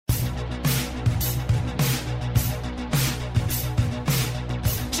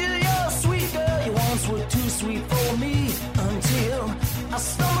sweet for me until I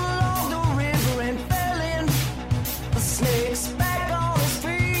stumbled along the river and fell in. The snake's back on his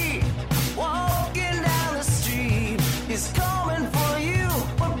feet, walking down the street. He's coming for you,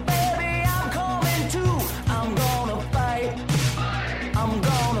 but baby, I'm coming too. I'm gonna fight. I'm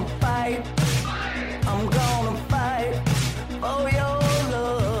gonna fight. I'm gonna fight for your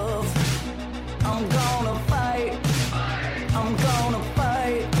love. I'm gonna fight. I'm gonna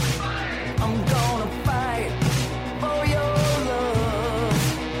fight. I'm gonna fight for your love.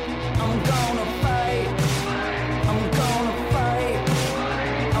 I'm gonna fight. I'm gonna fight.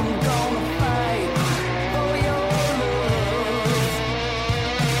 I'm gonna fight for your love.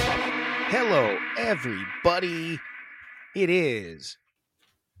 Hello, everybody. It is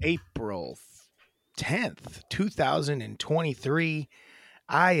April 10th, 2023.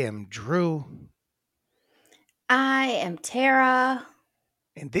 I am Drew, I am Tara.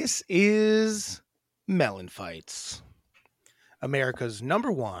 and this is MELLONfights, America's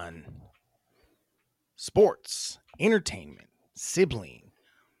 #1 sports, entertainment, sibling,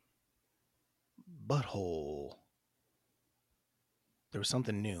 butthole. There was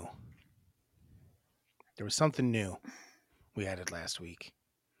something new. We added last week.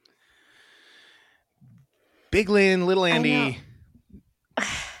 Big Lynn, Little Andy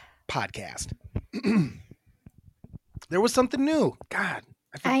podcast. There was something new. God.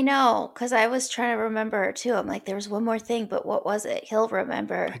 I know, because I was trying to remember too. I'm like, there was one more thing, but what was it? He'll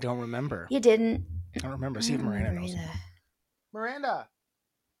remember. I don't remember. You didn't. I don't remember. See if Miranda knows. either. Miranda.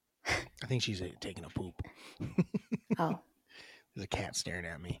 I think she's taking a poop. Oh. There's a cat staring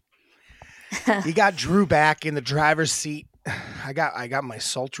at me. You got Drew back in the driver's seat. I got my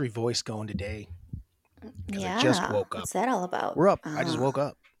sultry voice going today. 'Cause Yeah. I just woke up. What's that all about? We're up. I just woke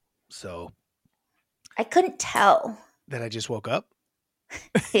up. So I couldn't tell. that I just woke up.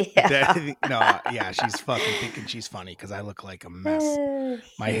 Yeah. She's fucking thinking she's funny because I look like a mess.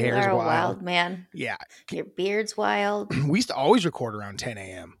 My You hair's are a wild. wild man. Yeah. Your beard's wild. We used to always record around 10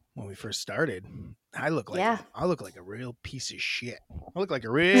 a.m. when we first started. I look like a real piece of shit. I look like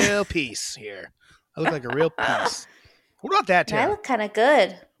a real piece here. I look like a real piece. What about that, Tara? I look kind of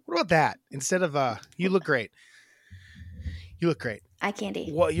good. What about that? Instead of you look great. You look great. Eye candy.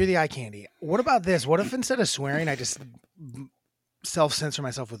 Well, you're the eye candy. What about this? What if instead of swearing, I just self-censor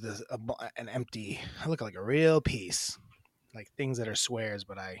myself with an empty? I look like a real piece, like things that are swears,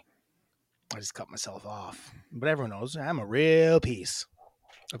 but I just cut myself off. But everyone knows I'm a real piece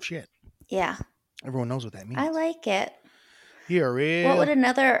of shit. Yeah. Everyone knows what that means. I like it. You're a real. What would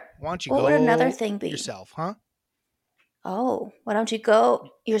another thing be? Yourself, huh? Oh, why don't you go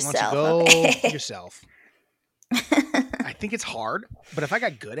yourself? Why don't you go Okay. yourself? I think it's hard, but if I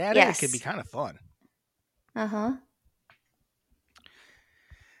got good at it, it could be kind of fun. Uh-huh.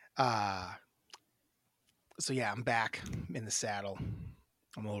 So yeah, I'm back in the saddle.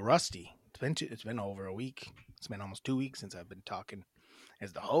 I'm a little rusty. It's been over a week. It's been almost 2 weeks since I've been talking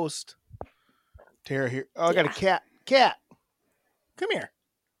as the host. Tara here. Oh, I got a cat. Cat, come here.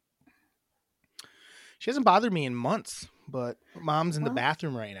 She hasn't bothered me in months, but Mom's in the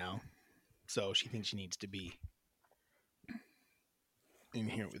bathroom right now, so she thinks she needs to be in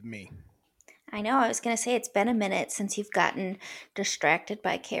here with me. I know. I was going to say it's been a minute since you've gotten distracted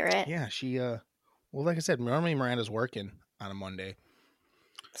by Carrot. Yeah, she well, like I said, normally Miranda's working on a Monday,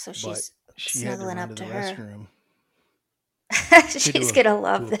 So she's she snuggling had up to to run her. the restroom. She's going to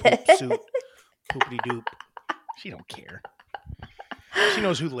love do a this. poop soup, poopity doop. She don't care. She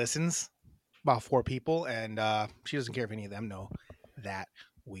knows who listens. About 4 people, and she doesn't care if any of them know that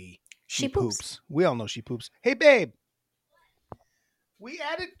she poops. We all know she poops. Hey, babe. We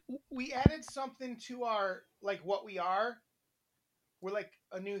added something to our what we are. We're like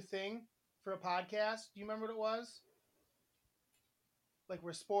a new thing for a podcast. Do you remember what it was? Like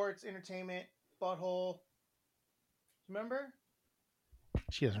we're sports, entertainment, butthole. Remember?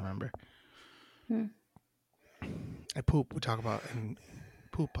 She doesn't remember. I poop. We talk about in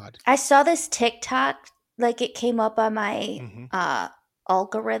poop pod. I saw this TikTok, it came up on my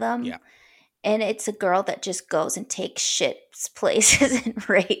algorithm. Yeah. And it's a girl that just goes and takes shits places and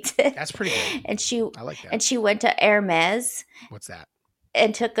rates it. That's pretty good. And I like that. And she went to Hermes. What's that?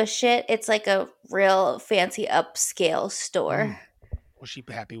 And took a shit. It's like a real fancy upscale store. Was she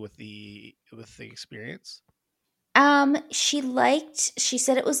happy with the experience? She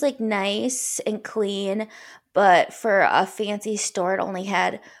said it was nice and clean, but for a fancy store, it only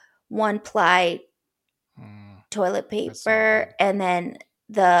had 1-ply toilet paper, and then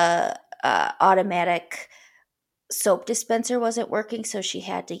the automatic soap dispenser wasn't working, so she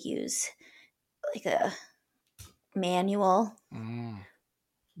had to use a manual.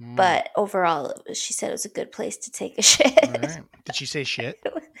 But overall, she said it was a good place to take a shit. All right. Did she say shit?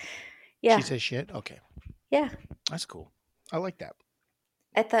 Yeah. She says shit? Okay. Yeah. That's cool. I like that.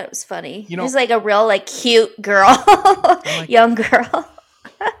 I thought it was funny. You know, it was like a real like cute girl, like young girl.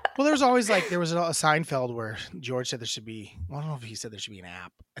 Well, there was a Seinfeld where George said there should be. Well, I don't know if he said there should be an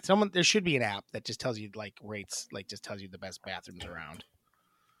app. There should be an app that just tells you like rates, like just tells you the best bathrooms around,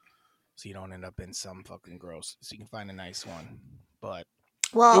 so you don't end up in some fucking gross. So you can find a nice one, but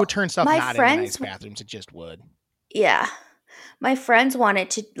it would turn stuff not into nice bathrooms. It just would. Yeah. My friends wanted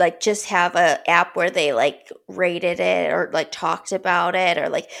to like just have a app where they like rated it or like talked about it or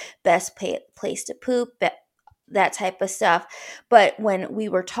like best place to poop, that type of stuff. But when we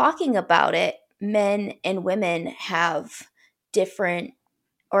were talking about it, men and women have different,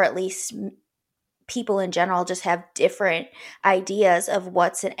 or at least people in general just have different ideas of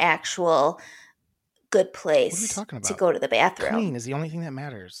what's an actual good place to go to the bathroom. Clean is the only thing that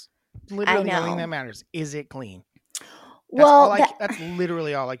matters. Literally the only thing that matters. Is it clean? That's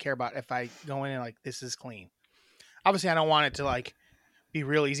literally all I care about. If I go in and like, this is clean. Obviously, I don't want it to like be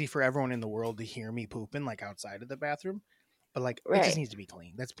real easy for everyone in the world to hear me pooping like outside of the bathroom, but like it just needs to be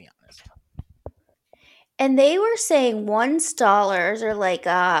clean. Let's be honest. And they were saying one stallers are like,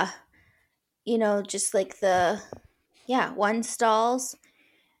 just like one stalls,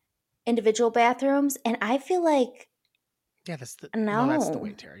 individual bathrooms, and I feel like that's the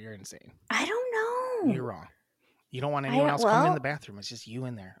way, Tara. You're insane. I don't know. You're wrong. You don't want anyone else coming in the bathroom. It's just you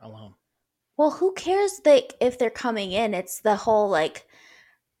in there alone. Well, who cares if they're coming in? It's the whole like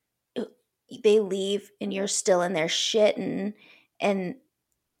they leave and you're still in there shitting and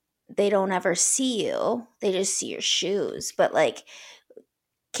they don't ever see you. They just see your shoes. But like,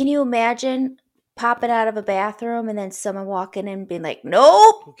 can you imagine popping out of a bathroom and then someone walking in and being like,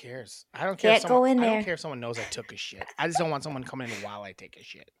 nope. Who cares? I don't care. Can't go in there. I don't care if someone knows I took a shit. I just don't want someone coming in while I take a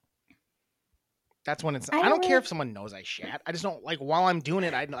shit. That's when it's. I don't care if someone knows I shat. I just don't like while I'm doing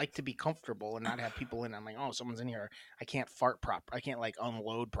it. I'd like to be comfortable and not have people in. I'm like, oh, someone's in here. I can't fart proper. I can't like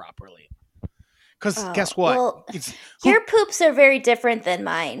unload properly. Because guess what? Well, your poops are very different than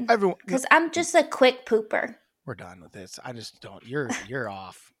mine. Because I'm just a quick pooper. We're done with this. I just don't. You're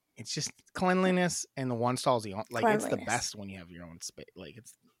off. It's just cleanliness, and the one stall's the like. It's the best when you have your own space. Like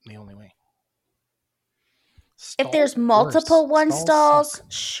it's the only way. If there's multiple one stalls,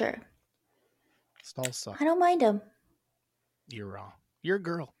 sure. Stalls suck. I don't mind them. You're wrong. You're a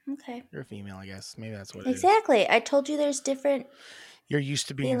girl. Okay. You're a female, I guess. Maybe that's what it is. Exactly. I told you there's different. You're used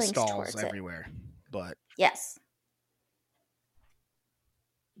to being stalls everywhere, but yes.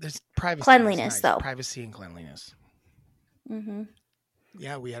 There's privacy. Cleanliness, though. Privacy and cleanliness. Mm-hmm.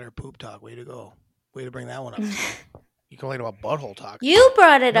 Yeah, we had our poop talk. Way to go. Way to bring that one up. You complained about butthole talk. You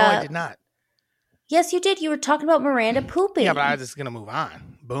brought it up. No, I did not. Yes, you did. You were talking about Miranda pooping. Yeah, but I was just going to move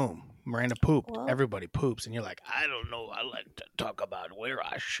on. Boom. Miranda pooped. Well, everybody poops. And you're like, I don't know. I like to talk about where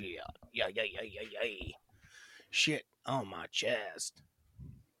I shit. Yeah. Shit on my chest.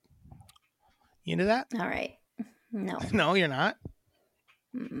 You into that? All right. No. No, you're not?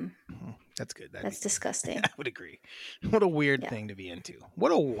 Mm-mm. That's good. That's disgusting. I would agree. What a weird thing to be into.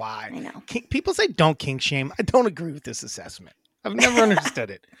 What a why. I know. People say don't kink shame. I don't agree with this assessment. I've never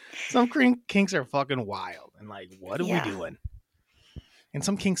understood it. Some kinks are fucking wild. And like, what are we doing? And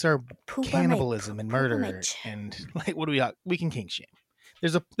some kinks are cannibalism and murder. And like, what do we got? We can kink shame.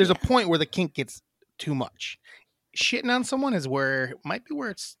 There's a point where the kink gets too much. Shitting on someone is might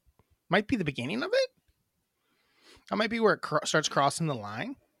be the beginning of it. That might be where it starts crossing the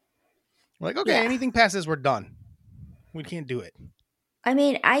line. We're like, okay, anything past this, we're done. We can't do it. I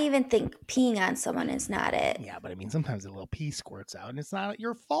mean, I even think peeing on someone is not it. Yeah, but I mean, sometimes a little pee squirts out, and it's not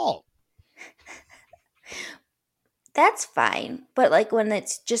your fault. That's fine, but like when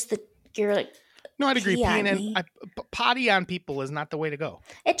it's just you're like. No, I'd agree. Peeing and potty on people is not the way to go.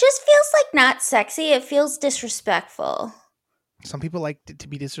 It just feels like not sexy. It feels disrespectful. Some people like to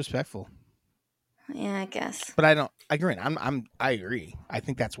be disrespectful. Yeah, I guess. But I don't. I agree. I agree. I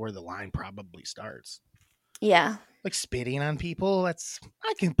think that's where the line probably starts. Yeah. Like spitting on people.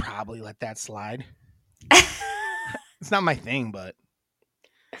 I can probably let that slide. It's not my thing, but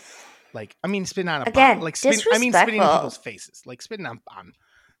like I mean, spitting on disrespectful. I mean, spitting in people's faces. Like spitting on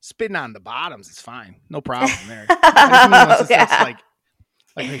the bottoms is fine. No problem there. Like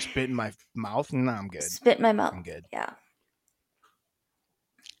they spit in my mouth. No, I'm good. Spit in my mouth. I'm good. Yeah.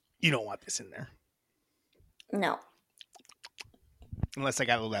 You don't want this in there. No. Unless I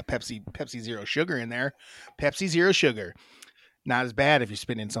got a little that Pepsi Zero Sugar in there. Pepsi Zero Sugar. Not as bad if you're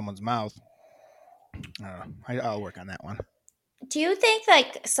spitting in someone's mouth. I'll work on that one. Do you think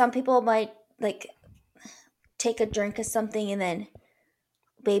like some people might like take a drink of something and then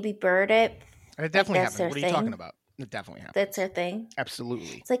baby bird it. It definitely that's happens. their What are you thing. talking about? It definitely happens. That's their thing.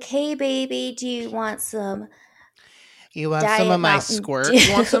 Absolutely. It's like, hey, baby, do you want some? You want Diet some of my Mountain squirt? Dew.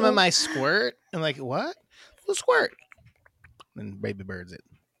 You want some of my squirt? I'm like, what? Who's squirt? And baby birds it.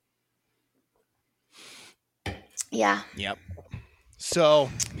 Yeah. Yep. So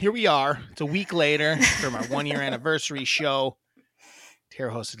here we are. It's a week later from our 1 year anniversary show.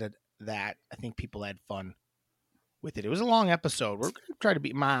 Tara hosted that. I think people had fun with it. It was a long episode. We're gonna try to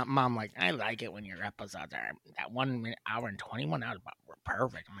be mom. Like, I like it when your episodes are that 1 minute, hour and 21 hours. We're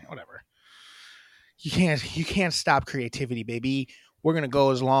perfect. I'm like, whatever. You can't stop creativity, baby. We're gonna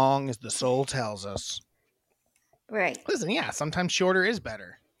go as long as the soul tells us. Right. Listen, yeah. Sometimes shorter is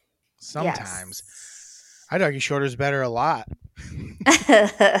better. Sometimes. Yes. I'd argue shorter is better a lot.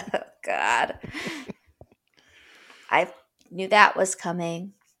 God. I knew that was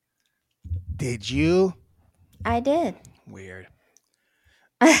coming. Did you? I did. Weird.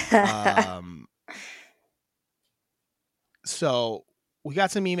 So we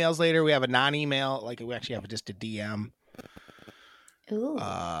got some emails later. We have a non-email, like we actually have just a DM. Ooh.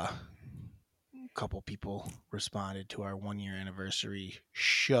 A couple people responded to our 1 year anniversary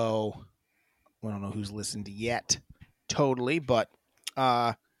show. We don't know who's listened yet, totally, but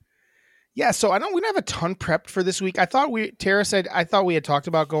yeah. So we don't have a ton prepped for this week. Tara said I thought we had talked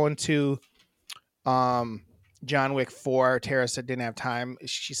about going to John Wick 4. Tara said didn't have time.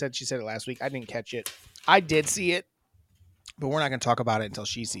 She said it last week. I didn't catch it. I did see it, but we're not going to talk about it until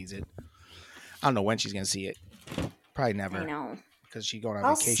she sees it. I don't know when she's going to see it. Probably never. I know. Because she's going on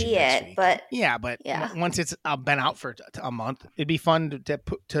I'll vacation see next it, week. but Once it's been out for a month, it'd be fun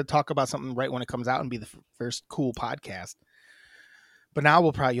to talk about something right when it comes out and be the first cool podcast. But now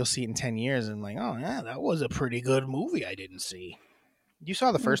you'll see it in 10 years and like, oh yeah, that was a pretty good movie I didn't see. You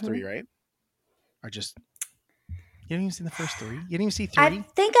saw the first three, right? Or just you didn't even see the first three? You didn't even see 3? I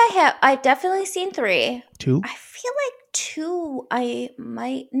think I have. I've definitely seen 3. 2? I feel like 2. I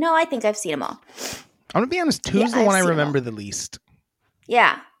might. No, I think I've seen them all. I'm gonna be honest. 2 is the one I remember the least.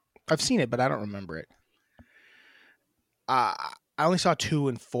 Yeah, I've seen it, but I don't remember it. I only saw 2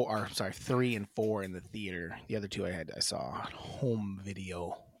 and 4. Or, sorry, 3 and 4 in the theater. The other 2 I saw on home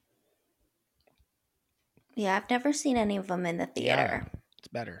video. Yeah, I've never seen any of them in the theater. Yeah, it's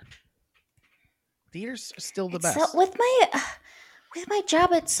better. Theater's still the best. So, with my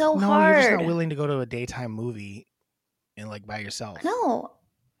job, it's so hard. No, you're just not willing to go to a daytime movie and like by yourself. No,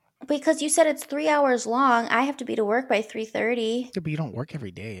 because you said it's 3 hours long. I have to be to work by 3:30. Yeah, but you don't work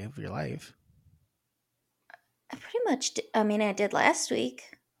every day of your life. I pretty much. I did last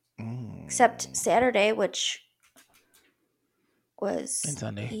week, except Saturday, which was and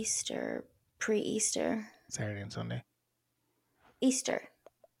Sunday. Easter, pre-Easter. Saturday and Sunday. Easter.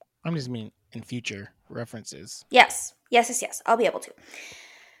 I'm just mean in future references. Yes. I'll be able to.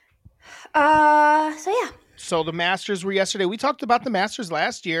 So yeah. So the Masters were yesterday. We talked about the Masters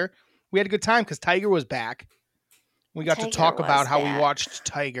last year. We had a good time because Tiger was back. We got to talk about how we watched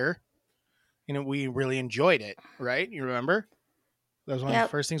Tiger. And we really enjoyed it, right? You remember? That was one of the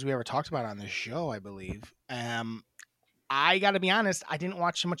first things we ever talked about on the show, I believe. I got to be honest, I didn't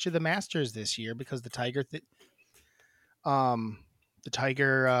watch much of the Masters this year because the Tiger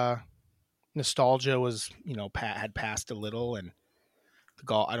nostalgia was, had passed a little, and the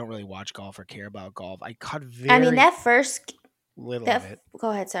golf. I don't really watch golf or care about golf. I caught that first little of it. Go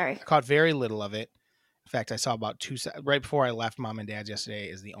ahead, sorry. I caught very little of it. In fact, I saw about right before I left Mom and Dad's yesterday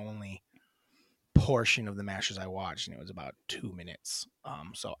is the only portion of the Masters I watched, and it was about 2 minutes.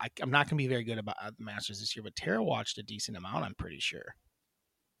 So I'm not going to be very good about the Masters this year, but Tara watched a decent amount, I'm pretty sure.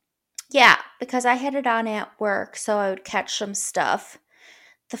 Yeah, because I had it on at work, so I would catch some stuff.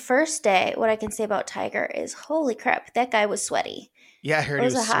 The first day, what I can say about Tiger is, holy crap, that guy was sweaty. Yeah, I heard he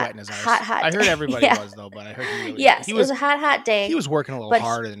was sweating his arse. Hot I heard everybody was, though, but I heard he really it was a hot day. He was working a little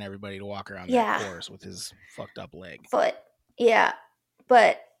harder than everybody to walk around that course with his fucked up leg. But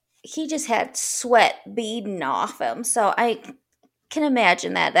he just had sweat beading off him, so I can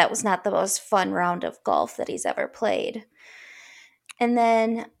imagine that was not the most fun round of golf that he's ever played. And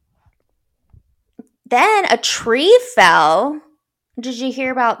then a tree fell. Did you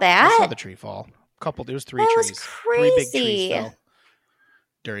hear about that? I saw the tree fall. There was 3 trees. Was crazy. 3 big trees fell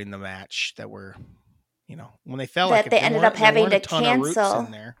during the match that were, when they fell, that they ended up having to cancel.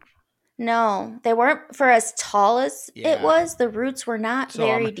 No, they weren't for as tall as it was. The roots were not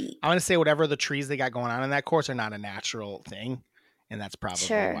very deep. I'm going to say whatever the trees they got going on in that course are not a natural thing. And that's probably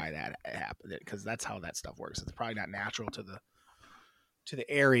why that happened. Because that's how that stuff works. It's probably not natural to the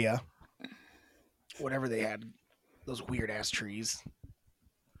area. Whatever they had, those weird ass trees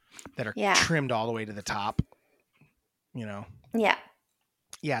that are trimmed all the way to the top. Yeah.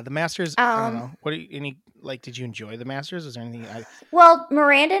 Yeah, the Masters. I don't know. What do you, did you enjoy the Masters? Is there anything? Well,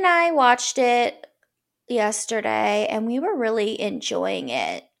 Miranda and I watched it yesterday, and we were really enjoying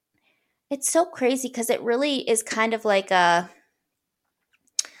it. It's so crazy because it really is kind of like a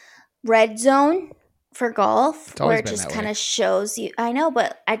red zone for golf, where it just kind of shows you. I know,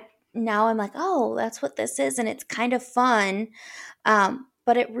 but I'm like, oh, that's what this is, and it's kind of fun.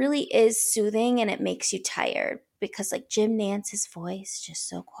 But it really is soothing, and it makes you tired because, like, Jim Nance's voice, just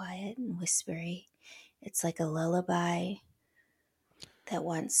so quiet and whispery. It's like a lullaby that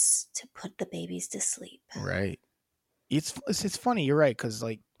wants to put the babies to sleep. Right. It's funny. You're right, because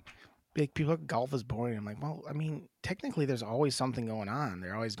like people, golf is boring. I'm like, well, I mean, technically, there's always something going on.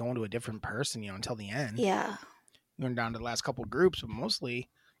 They're always going to a different person, until the end. Yeah. Going down to the last couple of groups, but mostly,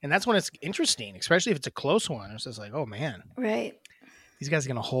 and that's when it's interesting, especially if it's a close one. It's just like, oh man, right. These guys are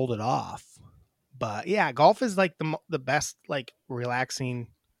gonna hold it off. But yeah, golf is like the best, like, relaxing.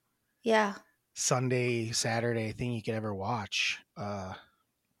 Yeah. Sunday, Saturday thing you could ever watch.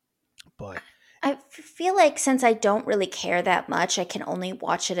 But I feel like since I don't really care that much, I can only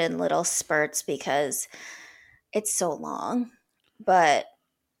watch it in little spurts because it's so long. But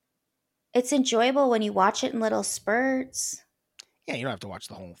it's enjoyable when you watch it in little spurts. Yeah, you don't have to watch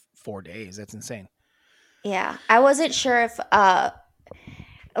the whole 4 days. That's insane. Yeah. I wasn't sure if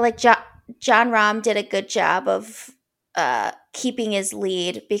like John Rahm did a good job of keeping his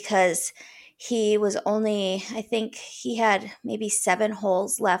lead because he was only, I think he had maybe 7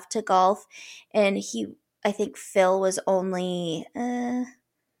 holes left to golf, and I think Phil was only 10,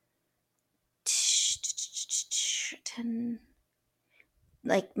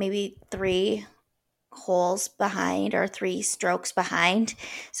 like maybe 3 holes behind or 3 strokes behind.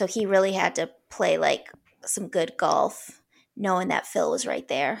 So he really had to play like some good golf, knowing that Phil was right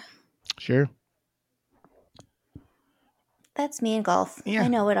there. Sure. That's me in golf. Yeah, I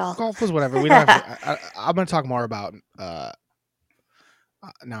know it all. Golf was whatever. We don't have to, I'm going to talk more about now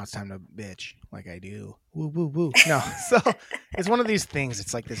it's time to bitch like I do. Woo, woo, woo. No, so it's one of these things.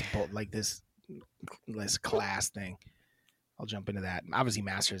 It's like this class thing. I'll jump into that. Obviously,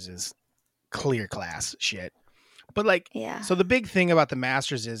 Masters is clear class shit. But like, yeah. So the big thing about the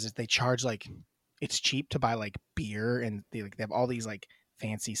Masters is they charge, like, it's cheap to buy like beer, and they have all these like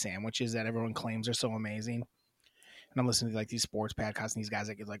fancy sandwiches that everyone claims are so amazing. And I'm listening to like these sports podcasts, and these guys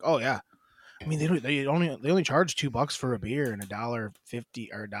like, oh yeah, I mean they only charge $2 for a beer and $1.50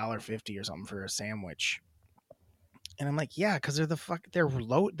 or $1.50 or something for a sandwich. And I'm like, yeah, because they're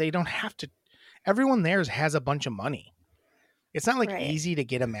low. They don't have to. Everyone there has a bunch of money. It's not like easy to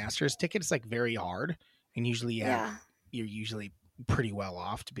get a Masters ticket. It's like very hard, and usually you're usually pretty well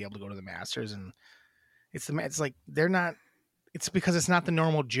off to be able to go to the Masters. And it's like they're not. It's because it's not the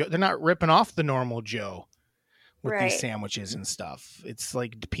normal Joe. They're not ripping off the normal Joe with these sandwiches and stuff. It's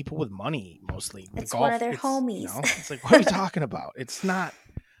like people with money mostly. It's one of their homies. It's like, what are we talking about? It's not.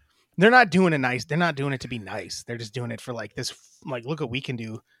 They're not doing it nice. They're not doing it to be nice. They're just doing it for like this. Like, look what we can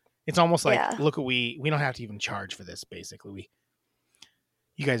do. It's almost like, look what we don't have to even charge for this. Basically,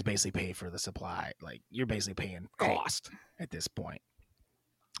 you guys basically pay for the supply. Like, you're basically paying cost at this point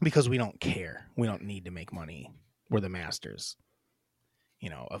because we don't care. We don't need to make money. We're the Masters,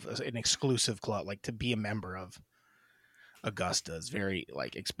 of an exclusive club. Like, to be a member of Augusta is very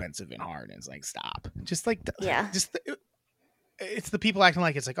like expensive and hard. And it's like, stop. Just like, it's the people acting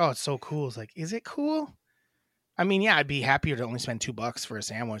like it's like, oh, it's so cool. It's like, is it cool? I mean, yeah, I'd be happier to only spend $2 for a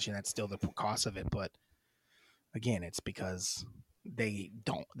sandwich, and that's still the cost of it. But again, it's because they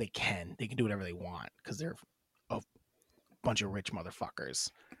can do whatever they want because they're a bunch of rich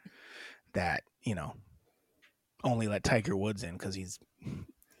motherfuckers that, only let Tiger Woods in because he's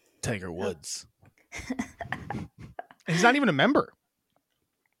Tiger Woods. And he's not even a member.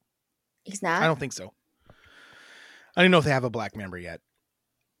 He's not? I don't think so. I don't know if they have a black member yet.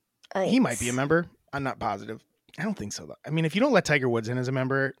 He might be a member. I'm not positive. I don't think so, though. I mean, if you don't let Tiger Woods in as a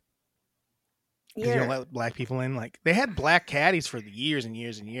member, if you don't let black people in, like, they had black caddies for years and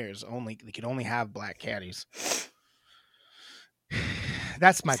years and years. They could only have black caddies.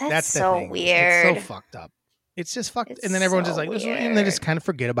 That's so the thing. Weird. It's so fucked up. It's just fucked. And then everyone's just like, and they just kind of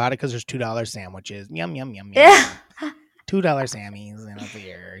forget about it because there's $2 sandwiches. Yum, yum, yum, yum. Yeah. $2 Sammies and a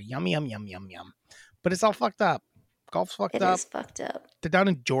beer. Yum, yum, yum, yum, yum. But it's all fucked up. Golf's fucked up. It is fucked up. They're down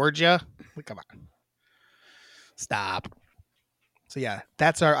in Georgia. Come on. Stop. So yeah,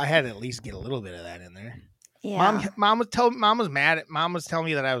 I had to at least get a little bit of that in there. Yeah. Mom was mad. Mom was telling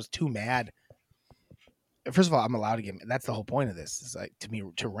me that I was too mad. First of all, I'm allowed to get. That's the whole point of this. Is like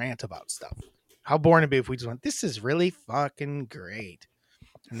to rant about stuff. How boring it'd be if we just went, this is really fucking great.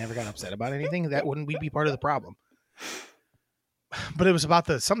 I never got upset about anything. That wouldn't we be part of the problem? But it was about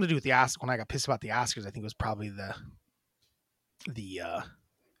something to do with the Oscars. When I got pissed about the Oscars, I think it was probably the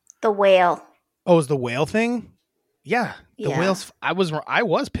whale. Oh, it was the whale thing? Yeah. The Yeah. whales. I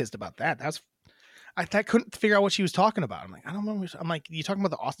was pissed about that. I couldn't figure out what she was talking about. I'm like, I don't know. I'm like, you talking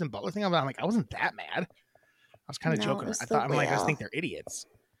about the Austin Butler thing? I'm like, I wasn't that mad. I was kind of joking. I just think they're idiots.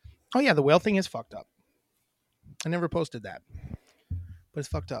 Oh yeah, the whale thing is fucked up. I never posted that, but it's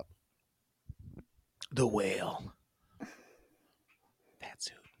fucked up. The whale. That's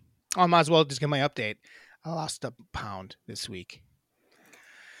it. I might as well just give my update. I lost a pound this week.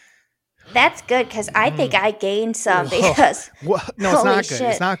 That's good because I think I gained some because. Well, no, it's not good.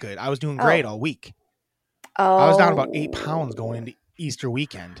 Shit. It's not good. I was doing great all week. Oh. I was down about 8 pounds going into Easter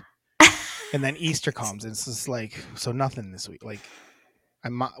weekend. And then Easter comes, and it's just like, so nothing this week. Like,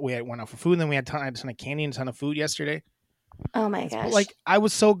 we went out for food, and then we had a ton of candy and a ton of food yesterday. Oh my gosh! Like, I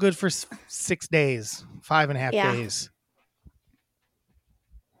was so good for 6 days, 5.5 days.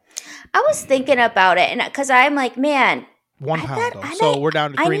 I was thinking about it, and because I'm like, man, 1 pound though, so we're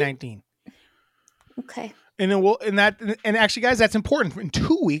down to 319. Okay. And then and actually, guys, that's important. In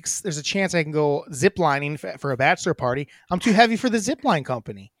 2 weeks, there's a chance I can go zip lining for a bachelor party. I'm too heavy for the zip line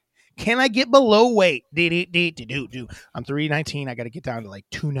company. Can I get below weight? I'm 319. I got to get down to like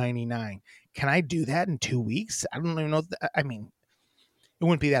 299. Can I do that in 2 weeks? I don't even know. I mean, it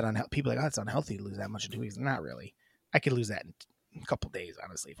wouldn't be that unhealthy. People are like, oh, it's unhealthy to lose that much in 2 weeks. Not really. I could lose that in a couple days,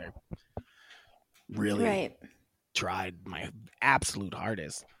 honestly, if I really tried my absolute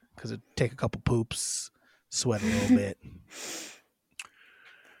hardest. Because it'd take a couple poops, sweat a little bit.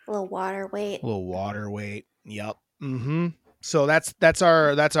 A little water weight. Yep. Mm-hmm. So that's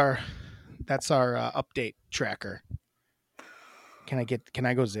our update tracker. Can I go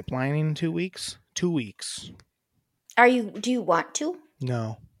ziplining in 2 weeks? 2 weeks. Do you want to?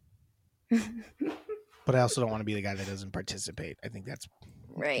 No. But I also don't want to be the guy that doesn't participate. I think that's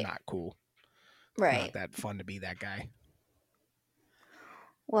not cool. Right. Not that fun to be that guy.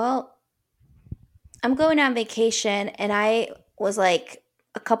 Well, I'm going on vacation, and I was like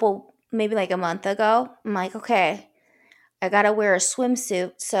maybe like a month ago. I'm like, okay, I gotta wear a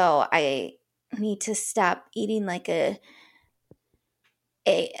swimsuit, so I need to stop eating like a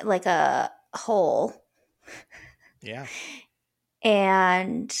hole. Yeah.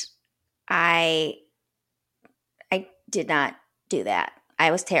 And I did not do that.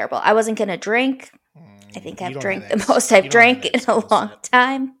 I was terrible. I wasn't gonna drink. I think I've drank the most I've drank in a long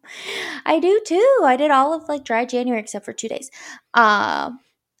time. I do too. I did all of like dry January except for 2 days. And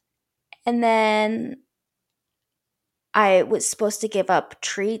then I was supposed to give up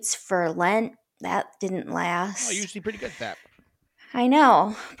treats for Lent. That didn't last. Oh, usually pretty good at that. I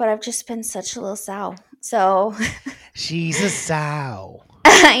know, but I've just been such a little sow. So she's a sow.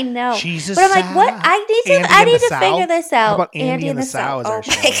 I know. She's a but I'm sow. like, what? I need to figure this out. How about Andy and the Sow? Oh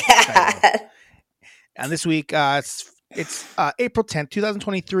my god. And this week, it's April 10th,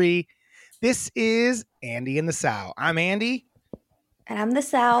 2023. This is Andy and the Sow. I'm Andy. And I'm the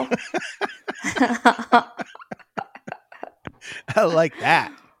Sow. I like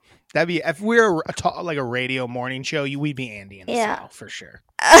that. That'd be, if we were like a radio morning show, we'd be Andy and the Sow for sure.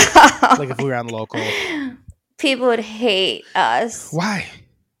 Like if we were on local. People would hate us. Why?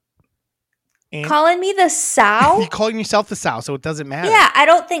 Calling me the Sow? You're calling yourself the Sow, so it doesn't matter. Yeah, I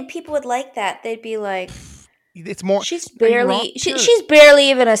don't think people would like that. They'd be like, it's more. She's barely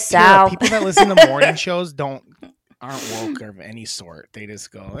even a Sow. People that listen to morning shows aren't woke of any sort. They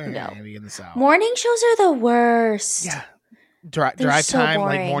just go, Andy and the Sow. Morning shows are the worst. Yeah. Drive so time,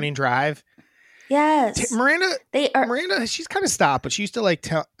 boring. Like morning drive. Yes. Miranda, she's kind of stopped, but she used to like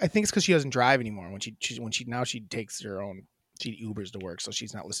tell. I think it's because she doesn't drive anymore. When she takes her own, she Ubers to work, so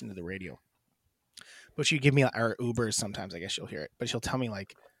she's not listening to the radio. But she'd give me our Ubers sometimes. I guess she'll hear it, but she'll tell me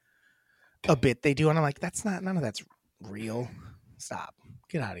like a bit they do, and I'm like, none of that's real. Stop.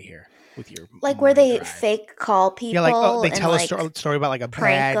 Get out of here with your like where they fake call people. Yeah, like they tell a story about like a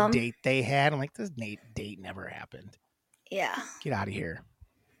bad date they had. I'm like, this date never happened. Yeah. Get out of here.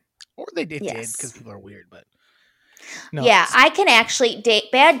 Or they did because people are weird, but no. Yeah, I can actually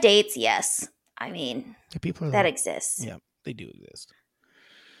date bad dates. Yes, I mean people that exists. Yeah, they do exist.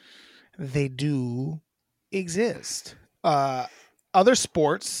 They do exist. Other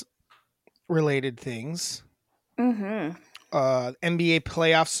sports related things. Mm-hmm. NBA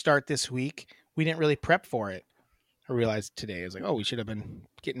playoffs start this week. We didn't really prep for it. I realized today. I was like, we should have been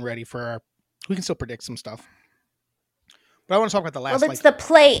getting ready for we can still predict some stuff. But I want to talk about the last. Well, it's the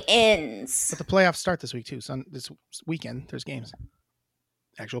play-ins. But the playoffs start this week too. So this weekend, there's games.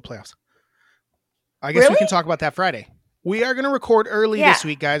 Actual playoffs. I guess we can talk about that Friday. We are going to record early this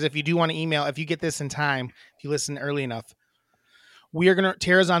week, guys. If you do want to email, if you get this in time, if you listen early enough,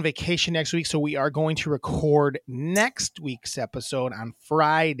 Tara's on vacation next week, so we are going to record next week's episode on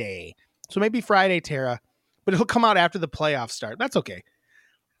Friday. So maybe Friday, Tara, but it'll come out after the playoffs start. That's okay.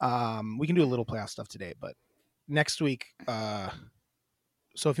 We can do a little playoff stuff today, but next week.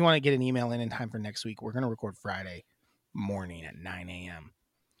 So if you want to get an email in time for next week, we're going to record Friday morning at 9 a.m.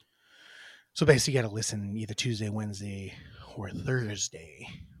 So basically, you got to listen either Tuesday, Wednesday, or Thursday.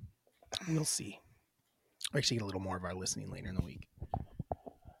 We'll see. We actually get a little more of our listening later in the week.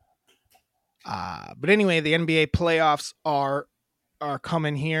 But anyway, the NBA playoffs are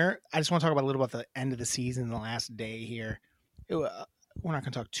coming here. I just want to talk about a little about the end of the season, the last day here. We're not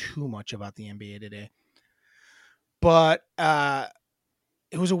going to talk too much about the NBA today. But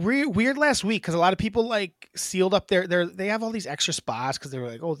it was a weird last week because a lot of people like sealed up they have all these extra spots because they were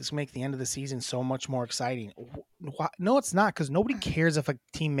like, oh, this will make the end of the season so much more exciting. No, it's not, because nobody cares if a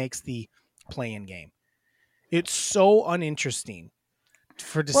team makes the play-in game. It's so uninteresting to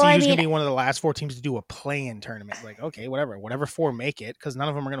see who's going to be one of the last 4 teams to do a play-in tournament. Like, okay, whatever 4 make it, because none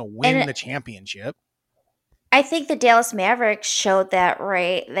of them are going to win the championship. I think the Dallas Mavericks showed that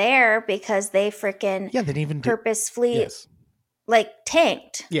right there because they freaking they didn't even purposefully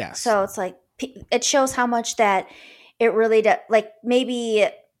tanked. Yeah. So it's like, it shows how much that it really does. Like, maybe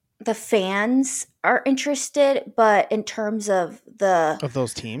the fans are interested, but in terms of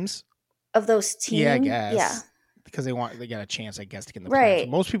those teams, yeah, I guess, yeah, because they got a chance, I guess, to get in the playoffs.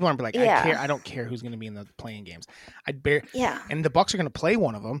 Most people aren't like, I don't care who's going to be in the playing games. And the Bucks are going to play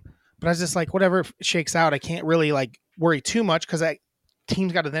one of them, but I was just like, whatever shakes out, I can't really like worry too much because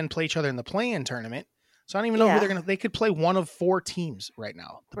teams got to then play each other in the play-in tournament. So I don't even know who they could play one of 4 teams right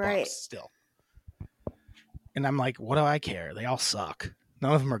now. The Bucks still. And I'm like, what do I care? They all suck.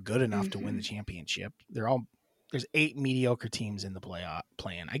 None of them are good enough to win the championship. There's 8 mediocre teams in the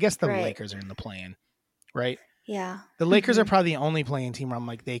play-in. I guess the Lakers are in the play-in, right? Yeah. The Lakers are probably the only play-in team where I'm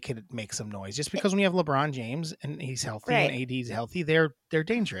like, they could make some noise. Just because when you have LeBron James and he's healthy and AD's healthy, they're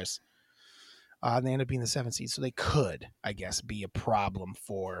dangerous. They end up being the 7th seed, so they could, I guess, be a problem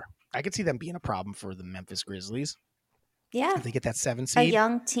I could see them being a problem for the Memphis Grizzlies. Yeah. If they get that 7th seed. A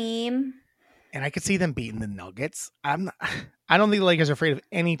young team. And I could see them beating the Nuggets. I don't think the Lakers are afraid of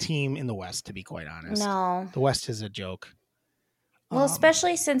any team in the West, to be quite honest. No. The West is a joke. Well,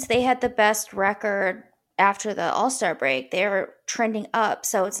 especially since they had the best record after the All-Star break. They were trending up,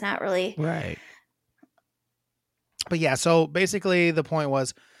 so it's not really... Right. But yeah, so basically the point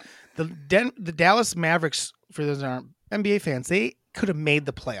was the Dallas Mavericks, for those that aren't NBA fans, they could have made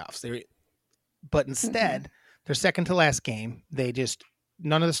the playoffs. But instead, their second to last game,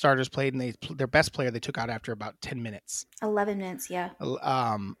 none of the starters played, and their best player they took out after about 10 minutes. 11 minutes, yeah.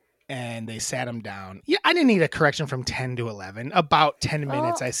 And they sat him down. Yeah, I didn't need a correction from 10 to 11. About 10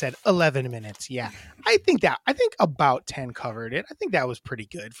 minutes. I said 11 minutes. Yeah. I think about 10 covered it. I think that was pretty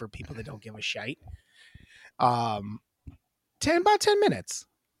good for people that don't give a shite. About 10 minutes.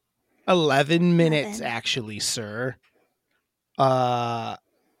 11 minutes, actually, sir. And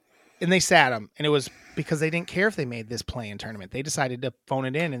they sat him, and it was because they didn't care if they made this play-in tournament. They decided to phone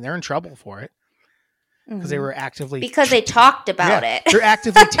it in, and they're in trouble for it because they were actively they talked about it. They're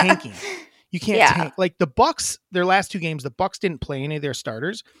actively tanking. You can't tank. Like the Bucks, their last 2 games, the Bucks didn't play any of their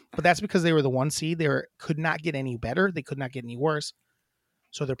starters, but that's because they were the 1 seed. They could not get any better. They could not get any worse.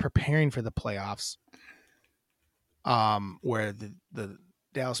 So they're preparing for the playoffs. Where the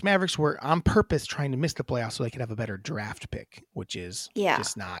Dallas Mavericks were on purpose trying to miss the playoffs so they could have a better draft pick, which is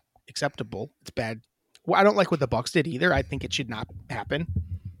just not acceptable. It's bad. Well, I don't like what the Bucks did either. I think it should not happen.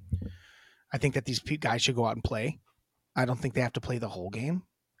 I think that these guys should go out and play. I don't think they have to play the whole game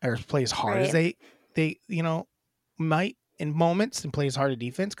or play as hard as they might in moments and play as hard a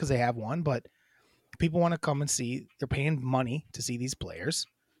defense because they have one. But people want to come and see. They're paying money to see these players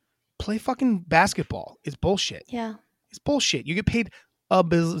play fucking basketball. It's bullshit. Yeah, it's bullshit. You get paid $1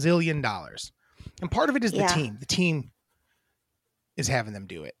 bazillion, and part of it is the team. The team is having them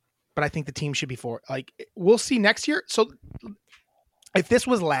do it, but I think the team should be we'll see next year. So if this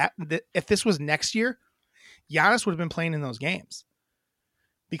was next year, Giannis would have been playing in those games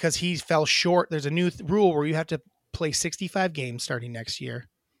because he fell short. There's a new rule where you have to play 65 games starting next year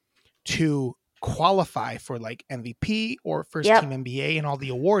to qualify for like MVP or first team NBA and all the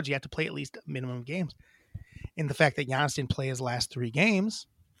awards. You have to play at least minimum games. And the fact that Giannis didn't play his last 3 games,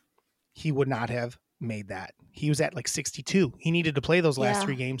 he would not have made that. He was at like 62. He needed to play those last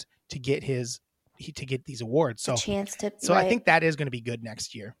 3 games to get these awards. So, I think that is going to be good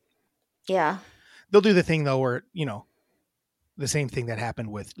next year. Yeah. They'll do the thing though, where, the same thing that happened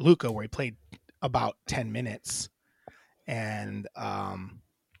with Luka, where he played about 10 minutes and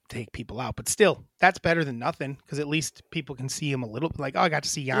take people out. But still, that's better than nothing because at least people can see him a little. Like, oh, I got to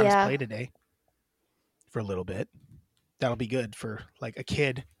see Giannis play today for a little bit. That'll be good for like a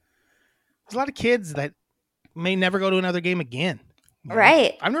kid. There's a lot of kids that may never go to another game again. You know?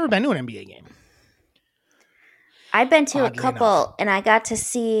 Right. I've never been to an NBA game. I've been to a couple, and I got to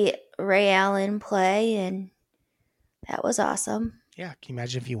see Ray Allen play, and that was awesome. Yeah, can you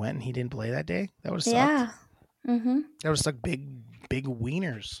imagine if you went and he didn't play that day? That would have sucked. Yeah. Mm-hmm. That would have sucked big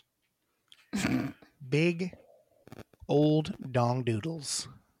wieners. Big old dong doodles.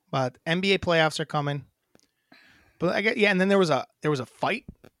 But NBA playoffs are coming. But I get and then there was a fight.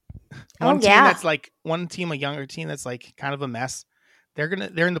 One team, a younger team that's like kind of a mess. They're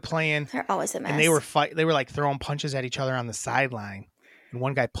in the play-in. They're always a mess. And they were like throwing punches at each other on the sideline. And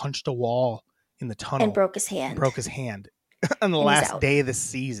one guy punched a wall in the tunnel and broke his hand. On the last day of the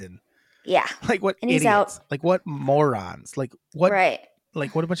season. Yeah. Like what and idiots. He's out. Like what morons. Like what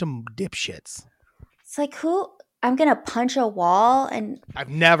Like what a bunch of dipshits. It's like I'm gonna punch a wall and I've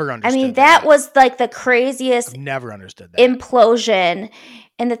never understood. I mean, that was like the craziest I've never understood that. implosion.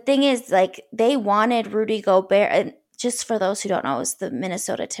 And the thing is, like, they wanted Rudy Gobert, and just for those who don't know, it's the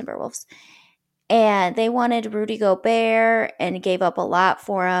Minnesota Timberwolves. And they wanted Rudy Gobert and gave up a lot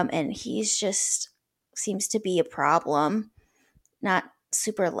for him, and he's just seems to be a problem. Not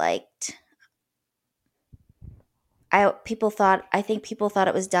super liked. I think people thought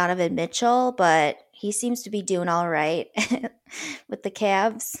it was Donovan Mitchell, but he seems to be doing all right with the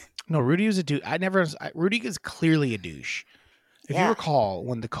Cavs. No, Rudy was a dude. Rudy is clearly a douche. If you recall,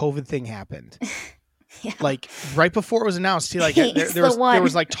 when the COVID thing happened, like right before it was announced, there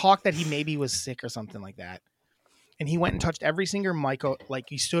was like talk that he maybe was sick or something like that. And he went and touched every single mic. Like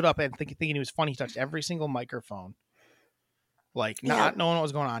he stood up and thinking he was funny. He touched every single microphone. Like not knowing what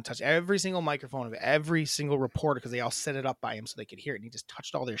was going on, touched every single microphone of every single reporter because they all set it up by him so they could hear it. And he just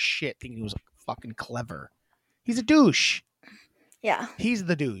touched all their shit thinking he was fucking clever. He's a douche. Yeah. He's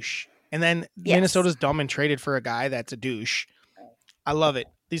the douche. And then Minnesota's dumb and traded for a guy that's a douche. I love it.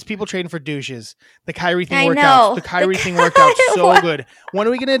 These people trading for douches. The Kyrie thing worked out. The Kyrie thing worked out so good. When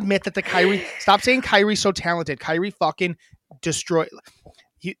are we going to admit that the Kyrie... Stop saying Kyrie's so talented. Kyrie fucking destroyed...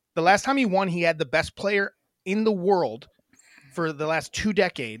 The last time he won, he had the best player in the world for the last 2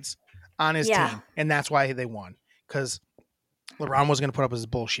 decades on his team. And that's why they won. Because LeBron wasn't going to put up his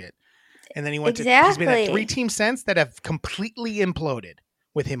bullshit. And then he went to... He's been at 3 teams since that have completely imploded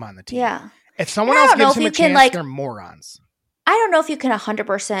with him on the team. Yeah. If someone else gives him a chance, they're morons. I don't know if you can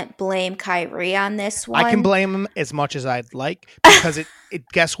 100% blame Kyrie on this one. I can blame him as much as I'd like because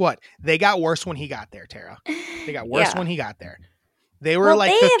guess what? They got worse when he got there, Tara. They got worse when he got there. They were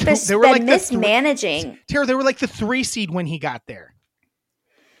mismanaging. Tara, they were like the 3 seed when he got there.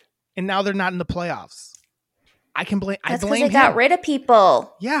 And now they're not in the playoffs. I blame him. They got rid of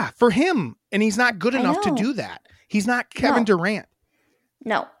people. Yeah, for him. And he's not good enough to do that. He's not Kevin Durant.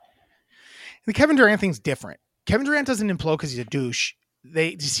 No. The Kevin Durant thing's different. Kevin Durant doesn't implode because he's a douche.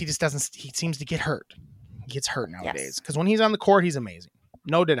 He seems to get hurt. He gets hurt nowadays. Because when he's on the court, he's amazing.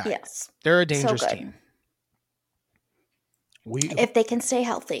 No denying. Yes. They're a dangerous team. If they can stay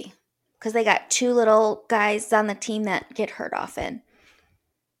healthy. Because they got 2 little guys on the team that get hurt often.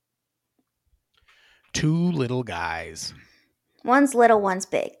 2 little guys. One's little, one's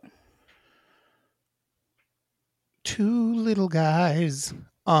big. 2 little guys.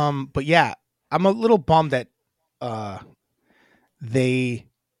 But yeah, I'm a little bummed that they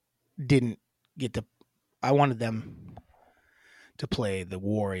didn't get to. I wanted them to play the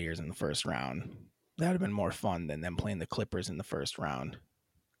Warriors in the first round. That would have been more fun than them playing the Clippers in the first round.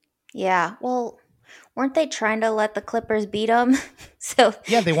 Yeah, well, weren't they trying to let the Clippers beat them? So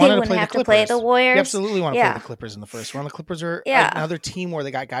yeah, they wanted to play the Warriors. They absolutely want to play the Clippers in the first round. The Clippers are another team where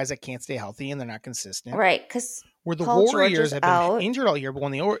they got guys that can't stay healthy and they're not consistent. Right, because where the Warriors have been injured all year, but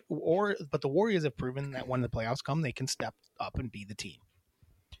when the Warriors have proven that when the playoffs come, they can step up and be the team.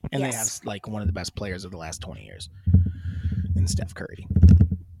 And they have like one of the best players of the last 20 years in Steph Curry.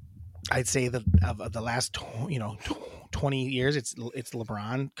 I'd say that of the last 20 years, it's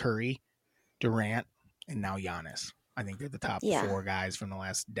LeBron, Curry, Durant, and now Giannis. I think they're the top 4 guys from the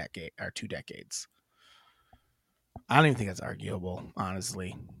last decade or 2 decades. I don't even think that's arguable,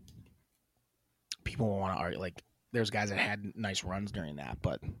 honestly. People want to argue like there's guys that had nice runs during that,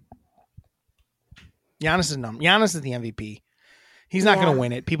 but Giannis is the MVP. He's not going to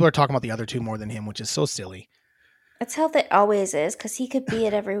win it. People are talking about the other 2 more than him, which is so silly. That's how that always is because he could be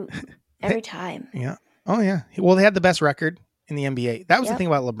it every time. Yeah. Oh yeah. Well, they had the best record in the NBA. That was the thing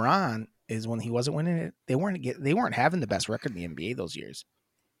about LeBron is when he wasn't winning it, they weren't having the best record in the NBA those years.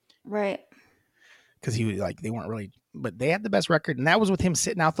 Right. Because they weren't really but they had the best record, and that was with him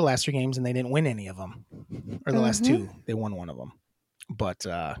sitting out the last 3 games, and they didn't win any of them, or the last 2. They won one of them, but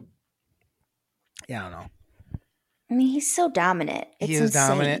yeah, I don't know. I mean, he's so dominant. It's insane.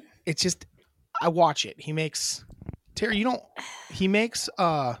 Dominant. It's just, I watch it. He makes Terry. He makes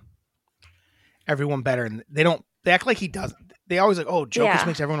everyone better, and they act like he doesn't. They always like, oh, Jokic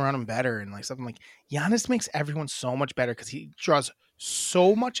makes everyone around him better, and like something like Giannis makes everyone so much better because he draws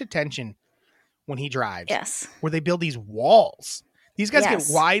so much attention when he drives. Yes. Where they build these walls. These guys get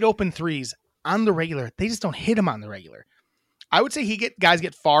wide open threes on the regular. They just don't hit him on the regular. I would say guys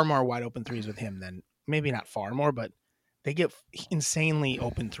get far more wide open threes with him than, maybe not far more, but they get insanely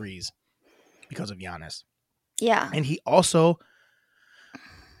open threes because of Giannis. Yeah. And he also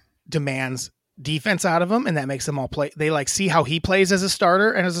demands defense out of them, and that makes them all play. They like see how he plays as a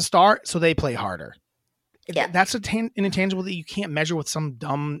starter and as a star, so they play harder. Yeah. That's an intangible that you can't measure with some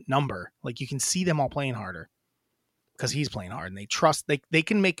dumb number. Like, you can see them all playing harder because he's playing hard, and they trust they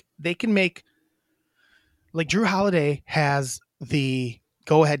can make like Drew Holiday has the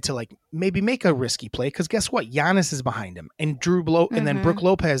go ahead to like maybe make a risky play because guess what? Giannis is behind him, and and then Brook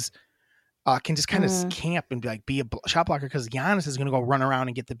Lopez can just kind of camp and be a shot blocker because Giannis is going to go run around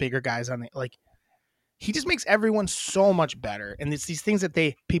and get the bigger guys on it. Like, he just makes everyone so much better, and it's these things that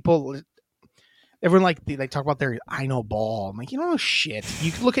everyone they talk about their I know ball. I'm like, you don't know shit.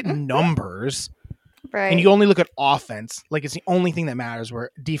 You can look at numbers, right? And you only look at offense. Like, it's the only thing that matters.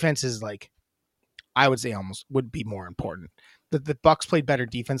 Where defense is like, I would say almost would be more important. The Bucks played better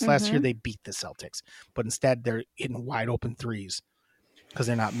defense last year. They beat the Celtics, but instead they're hitting wide open threes because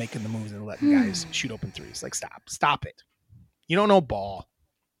they're not making the moves and letting guys shoot open threes. Like, stop it. You don't know ball.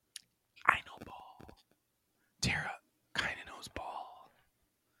 I know ball. Tara kind of knows ball.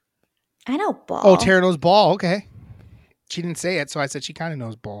 I know ball. Oh, Tara knows ball. Okay. She didn't say it, so I said she kind of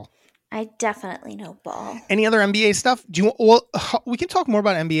knows ball. I definitely know ball. Any other NBA stuff? We can talk more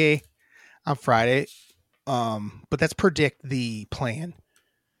about NBA on Friday, but let's predict the play-in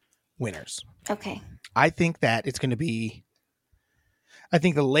winners. Okay. I think that it's going to be. I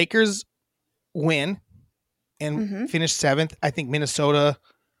think the Lakers win and finish 7th. I think Minnesota.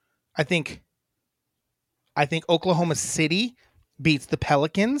 I think Oklahoma City beats the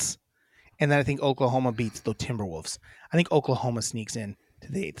Pelicans, and then I think Oklahoma beats the Timberwolves. I think Oklahoma sneaks in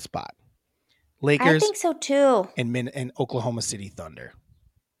to the 8th spot. Lakers, I think so too. And Oklahoma City Thunder.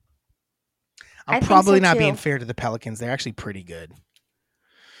 I'm probably not being fair to the Pelicans. They're actually pretty good.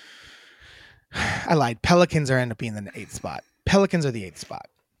 I lied. Pelicans end up being the 8th spot. Pelicans are the 8th spot.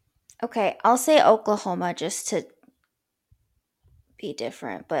 Okay, I'll say Oklahoma just to be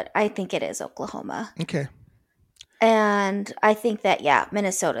different, but I think it is Oklahoma. Okay. And I think that,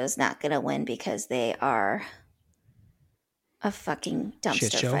 Minnesota is not going to win because they are a fucking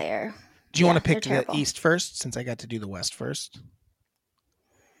dumpster fire. Do you want to pick the East first, since I got to do the West first?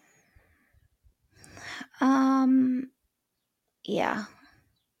 Yeah.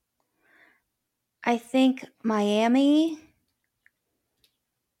 I think Miami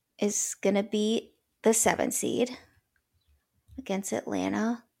is going to beat the 7th seed against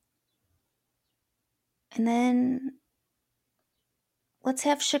Atlanta. And then let's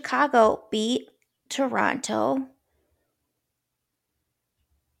have Chicago beat Toronto.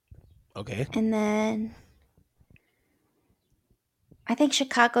 Okay. And then I think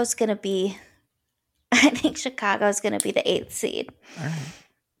Chicago's going to be the 8th seed. All right.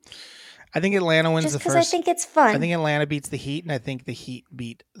 I think Atlanta wins just the first. Just because I think it's fun. I think Atlanta beats the Heat, and I think the Heat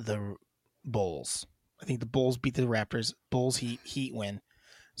beat the Bulls. I think the Bulls beat the Raptors. Bulls, Heat win.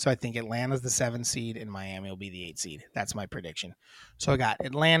 So I think Atlanta's the 7th seed, and Miami will be the 8th seed. That's my prediction. So I got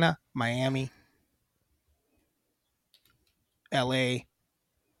Atlanta, Miami, LA,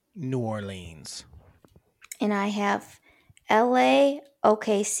 New Orleans. And I have LA,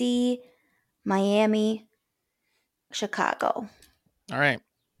 OKC, Miami, Chicago. All right.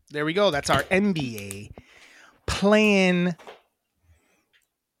 There we go. That's our NBA play-in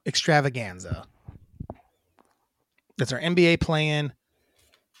extravaganza. That's our NBA play-in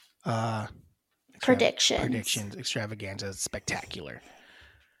predictions extravaganza. Spectacular.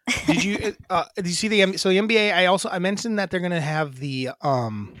 Did you see the NBA? I mentioned that they're going to have the a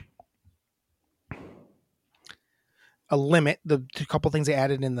limit. The couple things they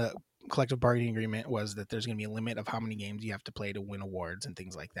added in the collective bargaining agreement was that there's going to be a limit of how many games you have to play to win awards and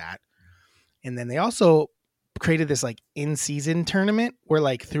things like that. And then they also created this like in-season tournament where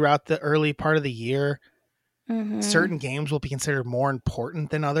like throughout the early part of the year, certain games will be considered more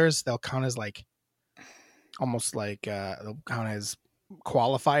important than others. They'll count as like almost like they'll count as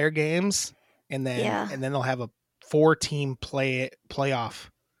qualifier games, and then they'll have a 4-team playoff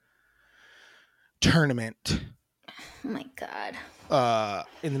tournament Oh my God.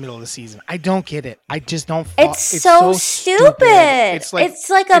 In the middle of the season. I don't get it. I just don't. It's so stupid. It's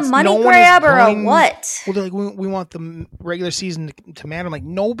like a money grab or a what? Well, they're like, we want the regular season to matter. I'm like,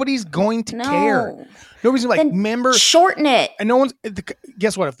 nobody's going to care. Nobody's like, remember, shorten it. And no one's.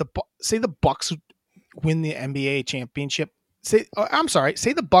 Guess what? If say the Bucks win the NBA championship, say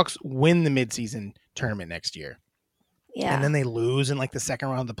the Bucks win the midseason tournament next year. Yeah. And then they lose in like the second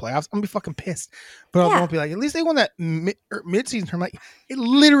round of the playoffs. I'm gonna be fucking pissed. But I won't be like, at least they won that mid-season tournament. Like, it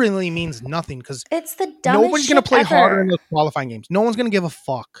literally means nothing because it's the dumbest nobody's gonna play ever. harder in those qualifying games. No one's gonna give a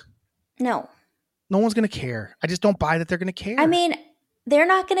fuck. No one's gonna care. I just don't buy that they're gonna care. I mean, they're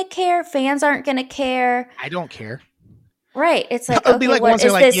not gonna care. Fans aren't gonna care. I don't care. Right. It's like, it'll be like what once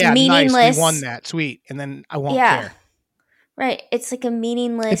is like, this yeah, meaningless? Nice, we won that, sweet, and then I won't care. Right. It's like a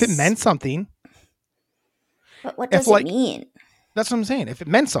meaningless. If it meant something. But what does it mean? That's what I'm saying. If it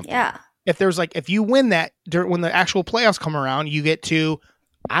meant something. Yeah. If there's like, if you win that when the actual playoffs come around, you get to,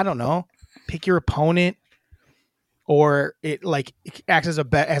 I don't know, pick your opponent, or it acts as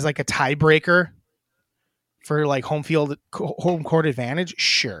as like a tiebreaker for like home court advantage.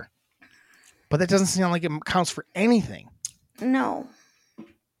 Sure. But that doesn't sound like it counts for anything. No.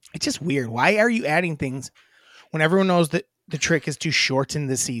 It's just weird. Why are you adding things when everyone knows that the trick is to shorten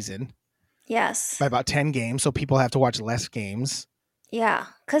the season? Yes. By about 10 games, so people have to watch less games. Yeah,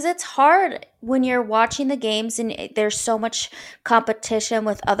 because it's hard when you're watching the games and there's so much competition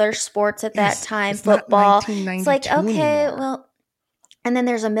with other sports at that time, football. It's like, okay, anymore. Well, and then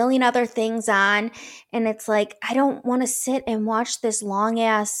there's a million other things on, and it's like, I don't want to sit and watch this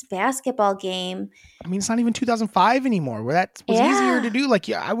long-ass basketball game. I mean, it's not even 2005 anymore, where that was easier to do. Like,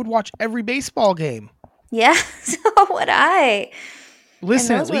 yeah, I would watch every baseball game. Yeah, so would I.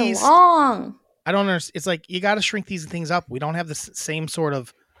 Listen, at least long. I don't understand. It's like you got to shrink these things up. We don't have the same sort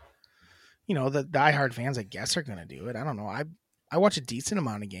of, the diehard fans, I guess, are going to do it. I don't know. I watch a decent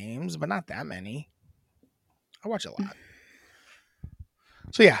amount of games, but not that many. I watch a lot.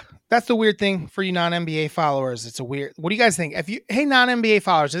 So yeah, that's the weird thing for you non-NBA followers. It's a weird. What do you guys think? Hey, non-NBA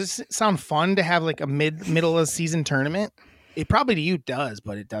followers, does this sound fun to have like a middle of the season tournament? It probably to you does,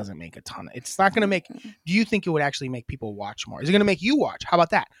 but it doesn't make a ton. It's not going to make. Do you think it would actually make people watch more? Is it going to make you watch? How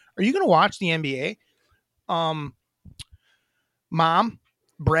about that? Are you going to watch the NBA? Mom,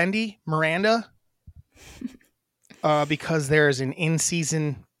 Brendy, Miranda, because there is an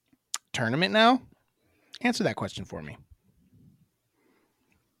in-season tournament now. Answer that question for me.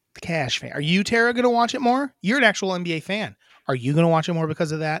 The Cash fan. Are you, Tara, going to watch it more? You're an actual NBA fan. Are you going to watch it more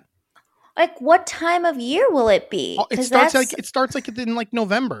because of that? Like, what time of year will it be? It starts like in like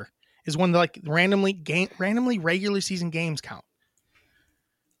November is when the like randomly regular season games count.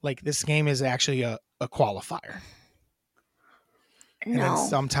 Like this game is actually a qualifier. No. And then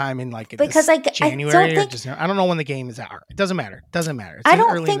sometime in like January I don't know when the game is out. It doesn't matter. It's I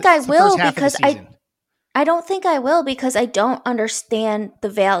don't think I will because I don't think I will because I don't understand the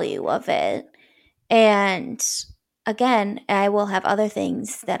value of it. And again, I will have other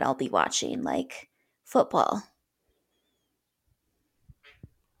things that I'll be watching, like football.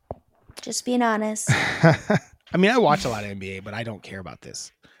 Just being honest. I mean, I watch a lot of NBA, but I don't care about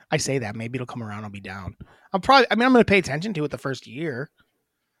this. I say that. Maybe it'll come around. I'll be down. I'm going to pay attention to it the first year,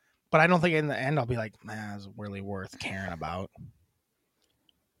 but I don't think in the end I'll be like, it's really worth caring about.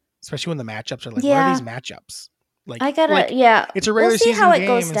 Especially when the matchups are like, what are these matchups? Like, it's a regular season game,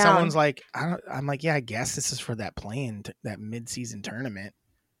 and someone's like, I'm like, yeah, I guess this is for that that mid-season tournament.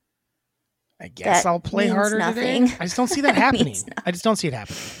 I guess I'll play harder today. I just don't see that happening. I just don't see it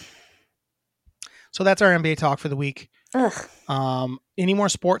happening. So that's our NBA talk for the week. Ugh. Any more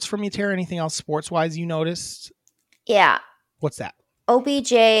sports from you, Tara? Anything else sports-wise you noticed? Yeah. What's that?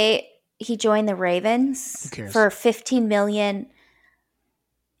 OBJ, he joined the Ravens for $15 million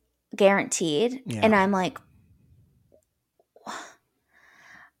guaranteed, and I'm like.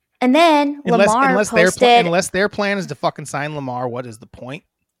 And then Lamar posted... Unless their plan is to fucking sign Lamar, what is the point?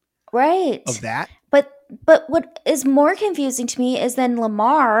 Right. Of that? But what is more confusing to me is then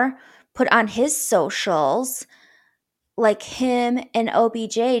Lamar put on his socials like him and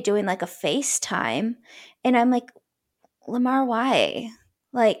OBJ doing like a FaceTime. And I'm like, Lamar, why?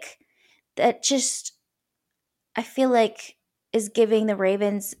 Like, that just, I feel like is giving the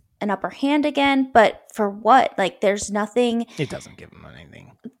Ravens an upper hand again. But for what? Like, there's nothing. It doesn't give them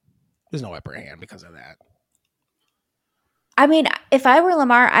anything. There's no upper hand because of that. I mean, if I were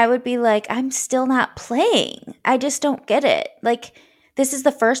Lamar, I would be like, I'm still not playing. I just don't get it. Like, this is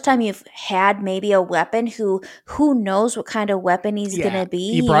the first time you've had maybe a weapon who knows what kind of weapon he's going to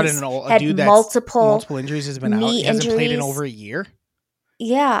be. You brought in a dude that's multiple injuries, has been out. He hasn't played in over a year.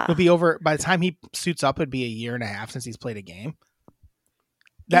 Yeah. It'll be over by the time he suits up. It'd be a year and a half since he's played a game.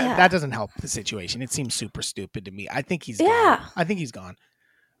 That doesn't help the situation. It seems super stupid to me. I think he's gone. I think he's gone.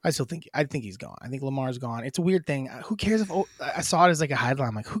 I think he's gone. I think Lamar's gone. It's a weird thing. Who cares if I saw it as like a headline?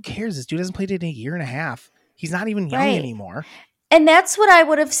 I'm like, who cares? This dude hasn't played it in a year and a half. He's not even young anymore. And that's what I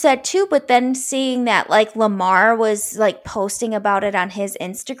would have said too. But then seeing that like Lamar was like posting about it on his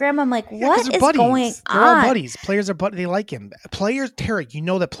Instagram, I'm like, what is going on? They're all buddies. Players are buddies. They like him. Players, Tarek, you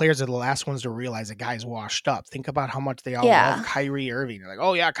know that players are the last ones to realize a guy's washed up. Think about how much they all love Kyrie Irving. They're like,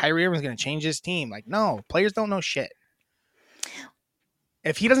 oh yeah, Kyrie Irving's going to change his team. Like, no, players don't know shit.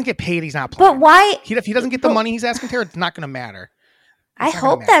 If he doesn't get paid, he's not playing. But why? If he doesn't get the money he's asking, Tarek, it's not going to matter. I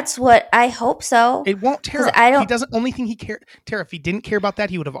hope that's what I hope so. It won't, Tara. He doesn't. Only thing he care, Tara. If he didn't care about that,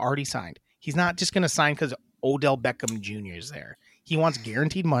 he would have already signed. He's not just going to sign because Odell Beckham Jr. is there. He wants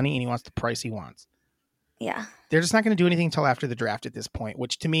guaranteed money and he wants the price he wants. Yeah, they're just not going to do anything until after the draft at this point.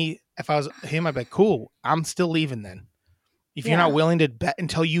 Which to me, if I was him, I'd be like, cool. I'm still leaving then. If you're not willing to bet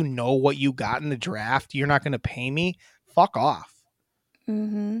until you know what you got in the draft, you're not going to pay me. Fuck off.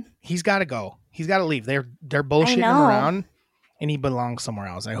 Mm-hmm. He's got to go. He's got to leave. They're bullshitting him around. And he belongs somewhere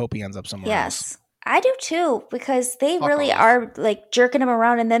else. I hope he ends up somewhere else. Yes, I do too, because they really are like jerking him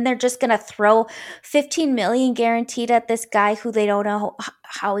around, and then they're just gonna throw $15 million guaranteed at this guy who they don't know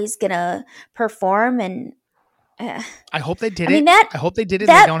how he's gonna perform. And I hope they did it. I hope they did it.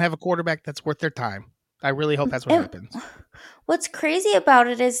 They don't have a quarterback that's worth their time. I really hope that's what happens. What's crazy about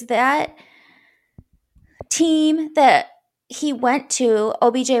it is that team that he went to,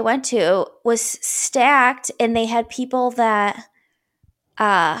 OBJ went to, was stacked, and they had people that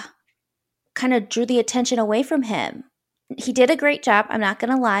kind of drew the attention away from him. He did a great job. I'm not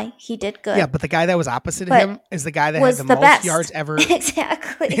going to lie. He did good. Yeah, but the guy that was opposite of him is the guy that had the most best yards ever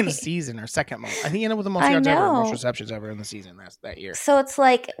exactly in the season, or second most. I think he ended up with the most yards ever, most receptions ever in the season that year. So it's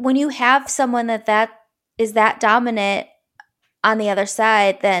like when you have someone that is that dominant on the other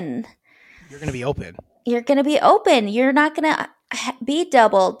side, then you're going to be open. You're going to be open. You're not going to be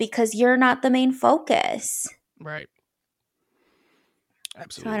doubled because you're not the main focus. Right.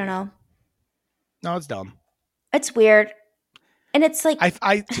 Absolutely. So I don't know. No, it's dumb. It's weird. And it's like...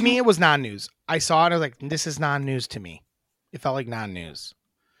 to me, it was non-news. I saw it. I was like, this is non-news to me. It felt like non-news.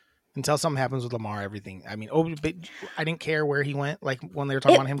 Until something happens with Lamar, everything. I mean, I didn't care where he went. Like when they were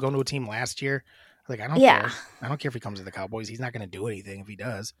talking about him going to a team last year. Like, I don't care. I don't care if he comes to the Cowboys. He's not going to do anything if he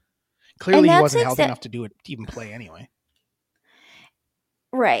does. Clearly, he wasn't healthy enough to do it, to even play anyway.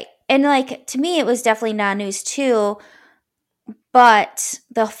 Right. And like, to me, it was definitely non-news too. But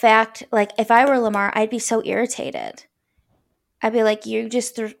the fact, like, if I were Lamar, I'd be so irritated. I'd be like, you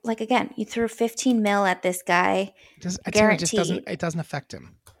just threw, like, again, you threw 15 mil at this guy. It doesn't affect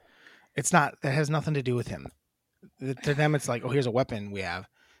him. It's not, that has nothing to do with him. To them, it's like, oh, here's a weapon we have.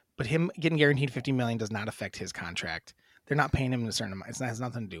 But him getting guaranteed $50 million does not affect his contract. They're not paying him a certain amount. It has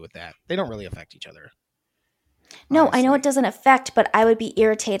nothing to do with that. They don't really affect each other. No, honestly. I know it doesn't affect, but I would be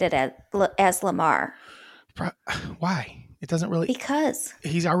irritated as Lamar. Why? It doesn't really, because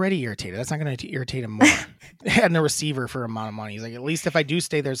he's already irritated. That's not going to irritate him more. And the receiver for amount of money. He's like, at least if I do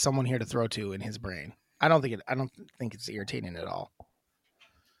stay, there's someone here to throw to in his brain. I don't think it's irritating at all.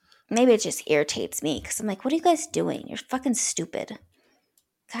 Maybe it just irritates me because I'm like, what are you guys doing? You're fucking stupid.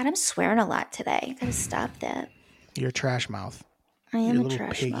 God, I'm swearing a lot today. I gotta stop that. You're a trash mouth. I am You're a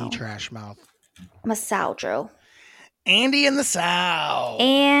trash piggy mouth. Trash mouth. I'm a sow, Drew. Andy in the sow.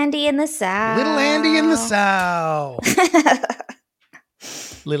 Andy in the sow. Little Andy in the sow.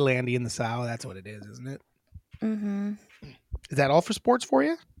 Little Andy in the sow. That's what it is, isn't it? Mm-hmm. Is that all for sports for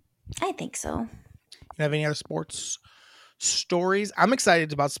you? I think so. You have any other sports stories? I'm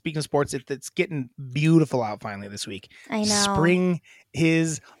excited about, speaking of sports, it's getting beautiful out finally this week. I know. Spring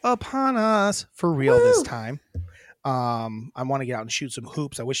is upon us for real this time. I want to get out and shoot some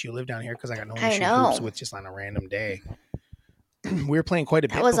hoops. I wish you lived down here because I got no one to shoot hoops with just on a random day. We were playing quite a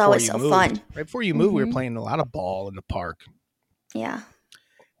bit. That was always so fun. Right before you moved, we were playing a lot of ball in the park. Yeah.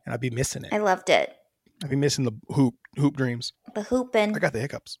 And I'd be missing it. I loved it. I'd be missing the hoop dreams. The hooping. I got the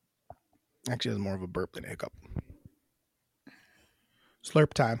hiccups. Actually, it was more of a burp than a hiccup.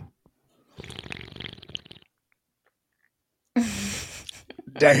 Slurp time.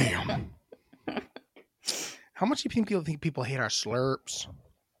 Damn. How much do you think people hate our slurps?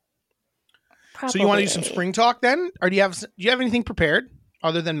 Probably. So you want to do some spring talk then? Or do you have anything prepared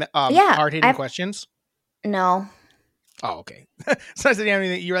other than hard-hitting questions? No. Oh, okay. So I said,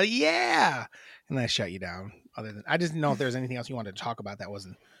 you're like, yeah. And then I shut you down. I just didn't know if there was anything else you wanted to talk about that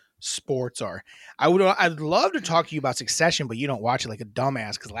wasn't sports. Or I'd love to talk to you about Succession, but you don't watch it like a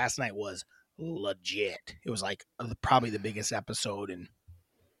dumbass because last night was legit. It was like probably the biggest episode in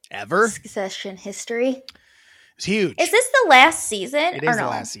Ever? Succession history. It's huge. Is this the last season? It is the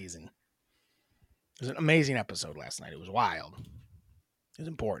last season. It was an amazing episode last night. It was wild. It was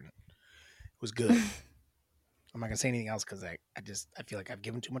important. It was good. I'm not gonna say anything else because I feel like I've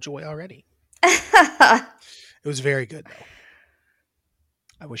given too much away already. It was very good though.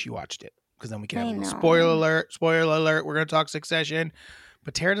 I wish you watched it because then we can have a little spoiler alert. Spoiler alert. We're gonna talk Succession,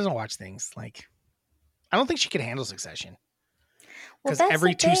 but Tara doesn't watch things like. I don't think she could handle Succession. Because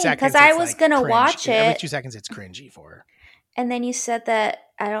every 2 seconds, because I was gonna watch it. Every 2 seconds, it's cringy for her. And then you said that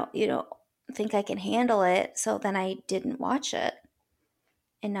you don't think I can handle it, so then I didn't watch it.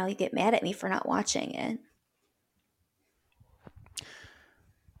 And now you get mad at me for not watching it.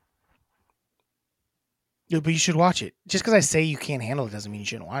 Yeah, but you should watch it. Just because I say you can't handle it doesn't mean you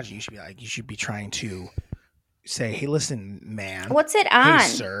shouldn't watch it. You should be trying to say, hey, listen, man. What's it on? Hey,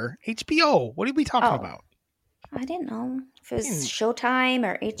 sir. HBO. What are we talking about? I didn't know if it was Showtime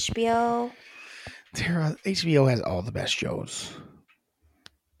or HBO. Tara, HBO has all the best shows.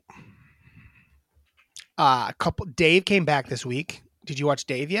 Dave came back this week. Did you watch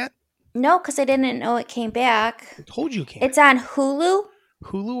Dave yet? No, because I didn't know it came back. I told you it came It's on Hulu?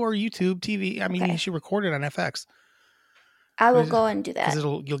 Hulu or YouTube TV. I mean, you should record it on FX. I will go and do that. Because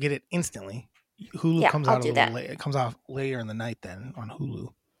you'll get it instantly. Hulu comes out it comes out later in the night then on Hulu.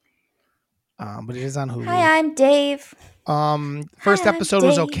 But it is on Hulu. Hi, I'm Dave. First episode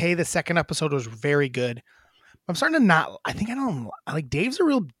was okay. The second episode was very good. I'm starting to I like Dave's a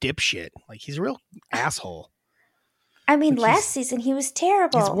real dipshit. Like he's a real asshole. I mean, last season he was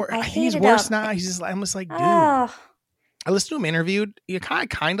terrible. I think he's worse now. I'm just like, dude. I listened to him interviewed. I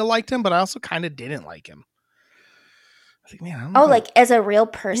kind of liked him, but I also kind of didn't like him. I was like, man, I don't know. Like as a real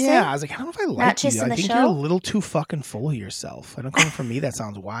person? Yeah, I was like, I don't know if I like you. I think you're a little too fucking full of yourself. I don't come from me. That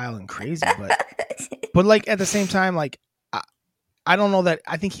sounds wild and crazy, but like at the same time, like I don't know that.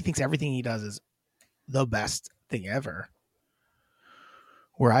 I think he thinks everything he does is the best thing ever.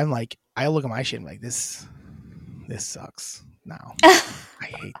 Where I'm like, I look at my shit and I'm like, this sucks now. I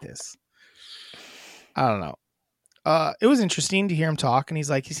hate this. I don't know. It was interesting to hear him talk, and he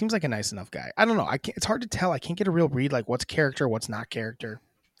seems like a nice enough guy. I don't know. It's hard to tell. I can't get a real read, like what's character, what's not character.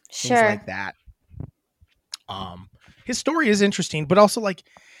 Sure. Things like that. His story is interesting, but also like,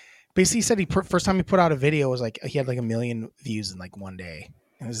 basically he said first time he put out a video was like, he had like 1 million views in like one day.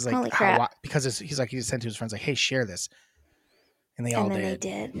 And it was like, holy crap. because he's like, he just sent to his friends like, hey, share this. And they all did.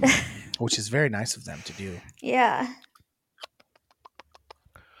 They did. Which is very nice of them to do. Yeah.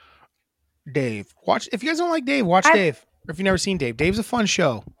 Dave. If you guys don't like Dave, watch Dave. Or if you've never seen Dave, Dave's a fun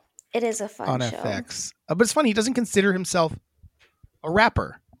show. It is a fun show. On FX. But it's funny, he doesn't consider himself a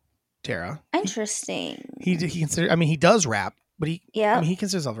rapper, Tara. Interesting. He does rap, but he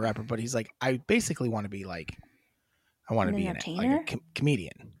considers himself a rapper, but he's like, I basically want to be like, I want to be a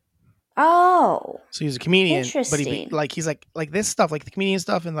comedian. Oh. So he's a comedian, but he's like this stuff, like the comedian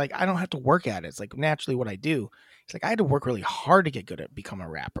stuff, and like I don't have to work at it. It's like naturally what I do. He's like, I had to work really hard to get good at become a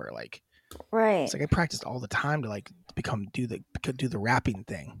rapper. Like, right. It's like I practiced all the time to like do the rapping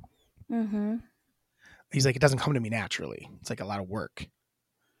thing. Mm-hmm. He's like, it doesn't come to me naturally. It's like a lot of work.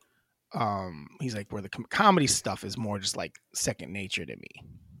 He's like, where the comedy stuff is more just like second nature to me.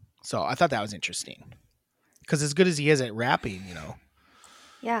 So I thought that was interesting because as good as he is at rapping,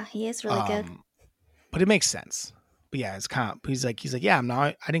 yeah, he is really good. But it makes sense. But yeah, he's like, yeah,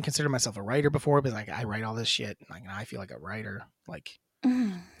 I didn't consider myself a writer before, but like I write all this shit. Like I feel like a writer. Like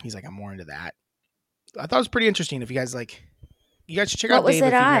he's like, I'm more into that. I thought it was pretty interesting. If you guys like, you guys should check out Dave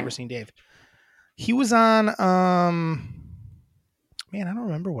if you've never seen Dave. He was on, man, I don't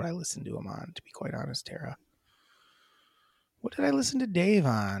remember what I listened to him on, to be quite honest, Tara. What did I listen to Dave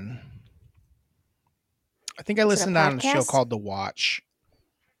on? I think I listened on a show called The Watch.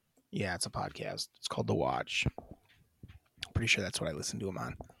 Yeah, it's a podcast. It's called The Watch. I'm pretty sure that's what I listened to him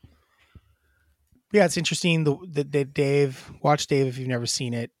on. Yeah, it's interesting. The watch Dave if you've never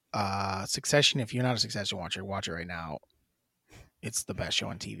seen it. Succession, if you're not a Succession watcher, watch it right now. It's the best show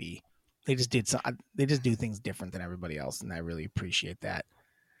on TV. They just do things different than everybody else, and I really appreciate that.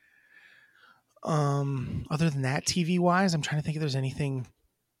 Other than that, TV wise, I'm trying to think if there's anything.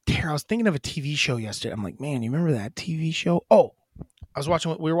 I was thinking of a TV show yesterday. I'm like, man, you remember that TV show? Oh,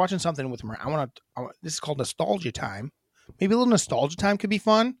 we were watching something with this is called Nostalgia Time. Maybe a little Nostalgia Time could be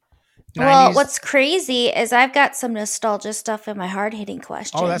fun. 90s. Well, what's crazy is I've got some nostalgia stuff in my hard-hitting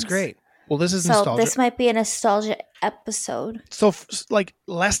questions. Oh, that's great. Well, this is nostalgia. So this might be a nostalgia episode. So like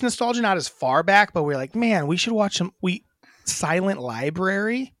less nostalgia, not as far back, but we're like, man, we should watch some. Silent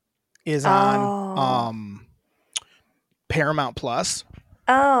Library is on Paramount Plus.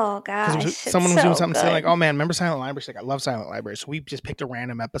 Oh gosh, because someone was doing something saying like, "Oh man, remember Silent Library?" She's like, "I love Silent Library." So we just picked a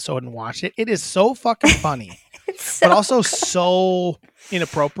random episode and watched it. It is so fucking funny, but also so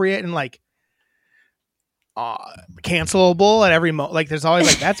inappropriate and like cancelable at every moment. Like there's always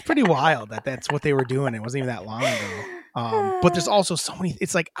like that's pretty wild that's what they were doing. It wasn't even that long ago. But there's also so many.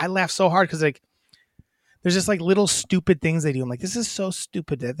 It's like I laugh so hard because like there's just like little stupid things they do. I'm like, this is so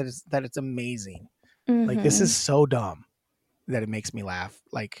stupid that it's amazing. Like this is so dumb that it makes me laugh.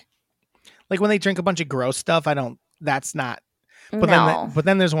 Like when they drink a bunch of gross stuff, that's not. But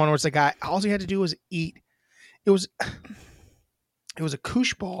then there's one where it's like, all he had to do was eat. It was a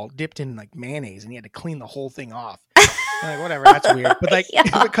koosh ball dipped in like mayonnaise, and he had to clean the whole thing off. Like whatever, that's weird. But like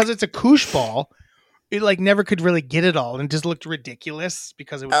because it's a koosh ball, it like never could really get it all, and it just looked ridiculous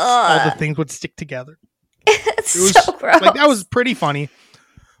because it was all the things would stick together. It was so gross. Like that was pretty funny.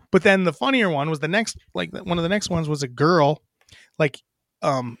 But then the funnier one was one of the next ones was a girl like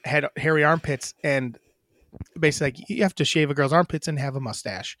had hairy armpits, and basically like you have to shave a girl's armpits and have a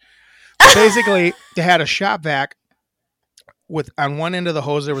mustache. Basically, they had a shop vac with on one end of the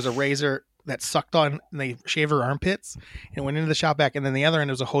hose there was a razor that sucked on, and they shave her armpits and went into the shop vac, and then the other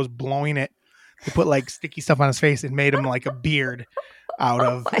end was a hose blowing it. They put like sticky stuff on his face and made him like a beard out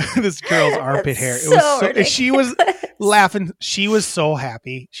of this girl's armpit hair. It was so, she was laughing. She was so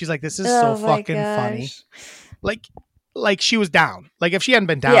happy. She's like, this is so fucking funny. Like she was down. Like if she hadn't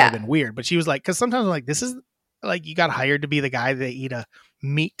been down, it'd been weird. But she was like, because sometimes I'm like, this is like you got hired to be the guy they eat a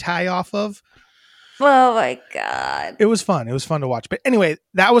meat tie off of. Oh my God. It was fun. It was fun to watch. But anyway,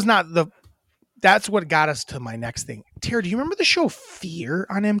 that's what got us to my next thing. Tara, do you remember the show Fear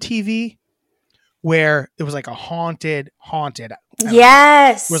on MTV? Where it was like a haunted.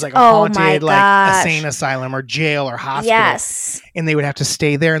 Yes. It was like a haunted, like insane asylum or jail or hospital. Yes. And they would have to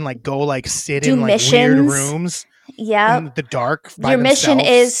stay there and like go like sit do in like missions. weird rooms. Yeah. In the dark. Your mission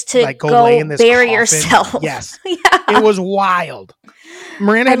is to like, go lay in this bury coffin. Yourself. Yes. It was wild.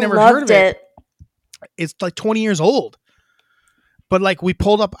 Miranda had never heard of it. It's like 20 years old. But like I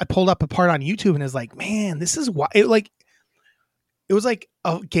pulled up a part on YouTube and it's like, man, this is why it was like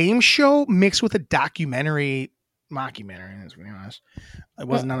a game show mixed with a mockumentary, to be honest. It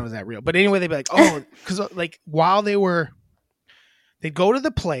wasn't none of that real. But anyway, they'd be like, oh, because like while they'd go to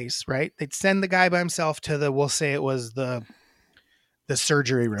the place, right? They'd send the guy by himself to we'll say it was the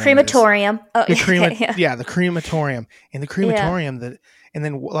surgery room. Crematorium. The crematorium. In the crematorium, and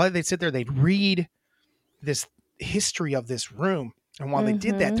then while they'd sit there, they'd read this history of this room. And while they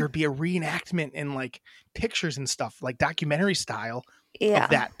did that, there'd be a reenactment and like pictures and stuff, like documentary style of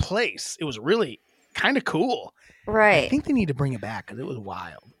that place. It was really kind of cool. Right. I think they need to bring it back because it was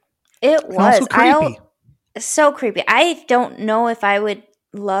wild. It was. Creepy. So creepy. I don't know if I would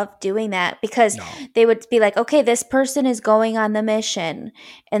love doing that because they would be like, okay, this person is going on the mission.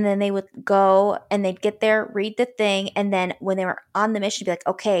 And then they would go and they'd get there, read the thing. And then when they were on the mission, be like,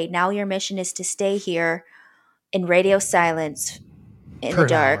 okay, now your mission is to stay here in radio silence in the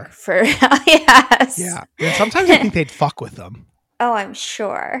dark for yes. Yeah. And sometimes I think they'd fuck with them. Oh, I'm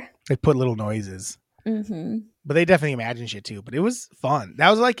sure. They'd put little noises. Mm-hmm. But they definitely imagine shit too. But it was fun.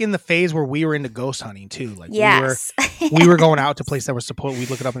 That was like in the phase where we were into ghost hunting too. Like we were going out to places that were supposed. We'd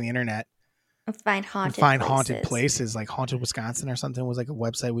look it up on the internet. Find haunted places like Haunted Wisconsin or something was like a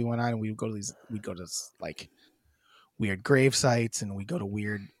website we went on, and we'd go to like weird grave sites, and we'd go to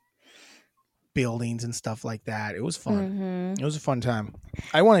weird buildings and stuff like that. It was fun. Mm-hmm. It was a fun time.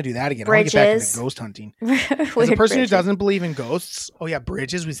 I want to do that again. Bridges. I want to get back into ghost hunting. As a person who doesn't believe in ghosts,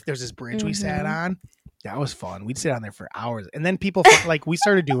 bridges. There's this bridge we sat on. That was fun. We'd sit on there for hours, and then people like we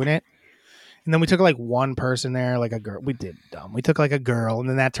started doing it, and then we took like one person there, like a girl. We did dumb. We took like a girl, and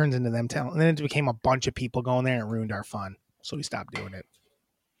then that turns into them telling, and then it became a bunch of people going there, and it ruined our fun. So we stopped doing it.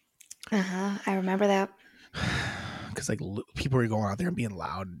 I remember that. Because like people were going out there and being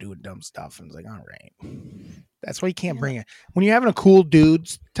loud and doing dumb stuff, and it's like, all right, that's why you can't bring it when you're having a cool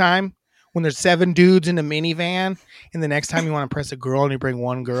dudes time. When there's 7 dudes in a minivan, and the next time you want to impress a girl and you bring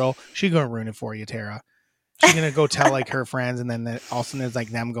one girl, she's gonna ruin it for you, Tara. She's gonna go tell like her friends, and then all of a sudden there's like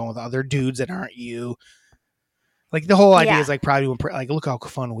them going with other dudes that aren't you. Like the whole idea is like probably like look how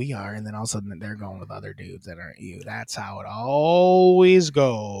fun we are, and then all of a sudden they're going with other dudes that aren't you. That's how it always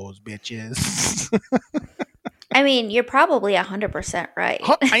goes, bitches. I mean, you're probably 100% right.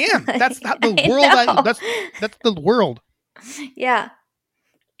 I am. That's not the world. That's the world. Yeah.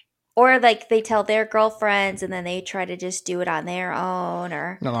 Or like they tell their girlfriends and then they try to just do it on their own.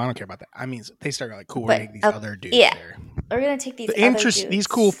 Or no, I don't care about that. I mean, they start like cool. We're gonna take these other dudes. Yeah, there. We're gonna take these these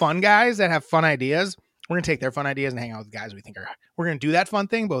cool fun guys that have fun ideas. We're gonna take their fun ideas and hang out with guys we think are. We're gonna do that fun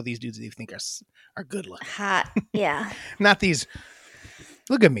thing, but with these dudes that you think are good looking, hot. Yeah. Not these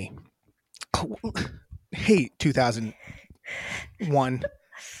Look at me. Hey, 2001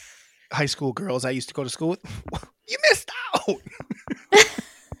 high school girls I used to go to school with. You missed out.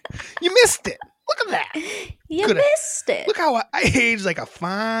 You missed it. Look at that. You missed it. Look how I aged like a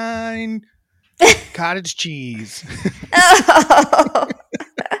fine cottage cheese. Oh.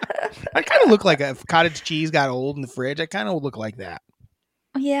 I kind of look like if cottage cheese got old in the fridge. I kind of look like that.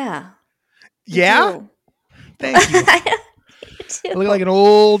 Yeah. Yeah? Thank you. I look like an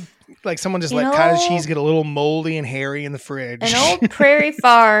old, like someone just let cottage cheese get a little moldy and hairy in the fridge. An old Prairie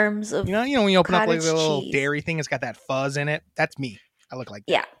Farms of you know when you open up like a little cheese. dairy thing, it's got that fuzz in it. That's me. I look like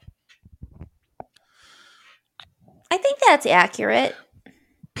that. Yeah. I think that's accurate.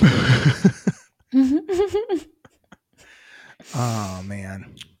 Oh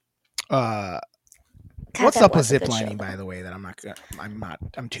man. God, what's up with zip lining, by the way, that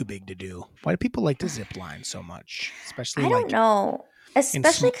I'm too big to do? Why do people like to zip line so much? Especially I don't know.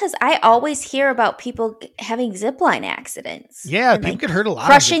 Especially because I always hear about people having zip line accidents. Yeah, people get hurt a lot.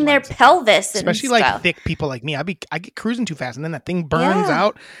 Crushing their pelvis, especially and stuff. like thick people like me. I get cruising too fast, and then that thing burns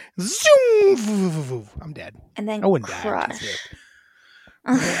out. Zoom! I'm dead. And then I wouldn't crush.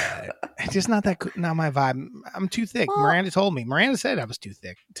 Die. It's just not my vibe. I'm too thick. Well, Miranda said I was too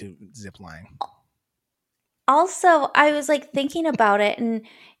thick to zip line. Also, I was like thinking about it, and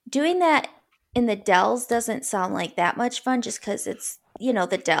doing that in the Dells doesn't sound like that much fun just because it's,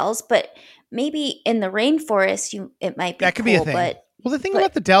 the Dells, but maybe in the rainforest it might be that could cool, be a thing. But the thing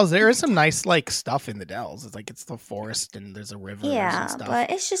about the Dells, there is some nice like stuff in the Dells. It's like it's the forest and there's a river. Yeah, and stuff.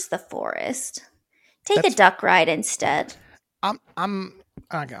 But it's just the forest. Take a duck ride instead. I'm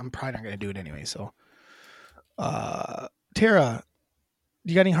probably not gonna do it anyway. So, Tara,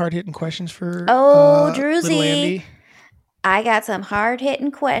 do you got any hard hitting questions for? Druzy, little Andy? I got some hard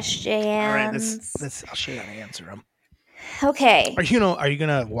hitting questions. All right, I'll show you how to answer them. Okay. Are you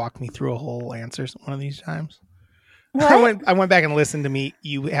gonna walk me through a whole answer one of these times? What? I went back and listened to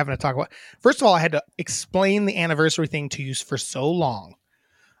you having to talk about. First of all, I had to explain the anniversary thing to you for so long.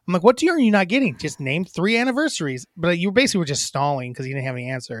 I'm like, what are you not getting? Just name 3 anniversaries. But you basically were just stalling because you didn't have any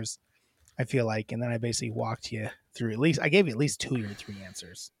answers, I feel like. And then I basically walked you through I gave you at least 2 or 3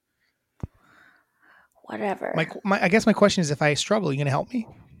 answers. Whatever. I guess my question is, if I struggle, are you going to help me?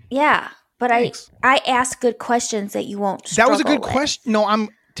 Yeah, but Thanks. I ask good questions that you won't struggle That was a good with. question. No,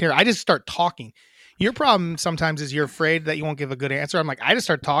 Tara, I just start talking. Your problem sometimes is you're afraid that you won't give a good answer. I'm like, I just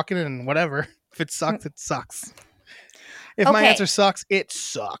start talking and whatever. If it sucks, it sucks. If my answer sucks, it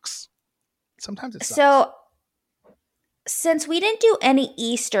sucks. Sometimes it sucks. So, since we didn't do any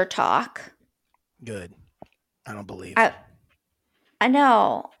Easter talk. Good. I don't believe. I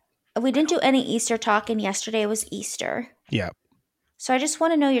know. We didn't do any Easter talk, and yesterday was Easter. Yeah. So I just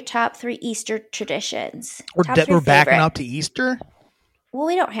want to know your top 3 Easter traditions. We're backing up to Easter? Well,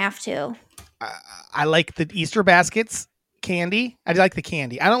 we don't have to. I like the Easter baskets, candy. I like the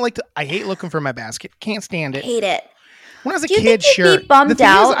candy. I hate looking for my basket. Can't stand it. Hate it. When I was a kid, sure. Be bummed the thing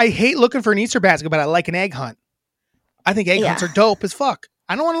out? is, I hate looking for an Easter basket, but I like an egg hunt. I think egg hunts are dope as fuck.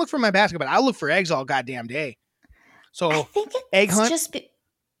 I don't want to look for my basket, but I'll look for eggs all goddamn day. So I think egg hunt,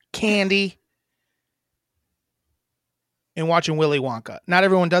 candy, and watching Willy Wonka. Not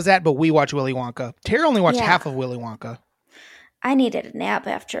everyone does that, but we watch Willy Wonka. Tara only watched half of Willy Wonka. I needed a nap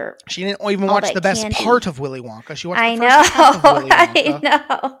after. She didn't even watch the best part of Willy Wonka. She watched the first half of Willy Wonka. I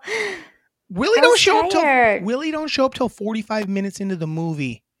know. Willy don't show up till 45 minutes into the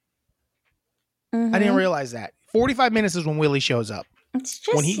movie. Mm-hmm. I didn't realize that. 45 minutes is when Willy shows up. It's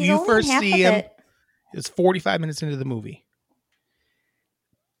just when you first see him. It's 45 minutes into the movie.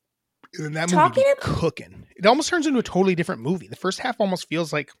 And that movie cooking. It almost turns into a totally different movie. The first half almost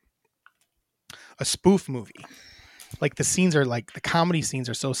feels like a spoof movie. Like the scenes are like, the comedy scenes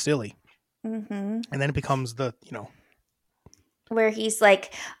are so silly. Mm-hmm. And then it becomes where he's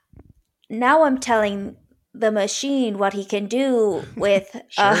like, now I'm telling the machine what he can do with.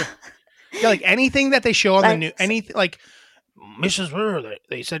 Sure. Yeah, like anything that they show on the new, anything like, Mrs. Wurr,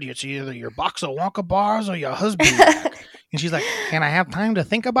 they said it's either your box of Wonka bars or your husband. And she's like, can I have time to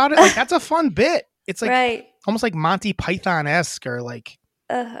think about it? Like, that's a fun bit. It's like almost like Monty Python-esque or like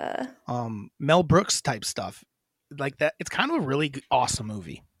Mel Brooks type stuff. Like that. It's kind of a really awesome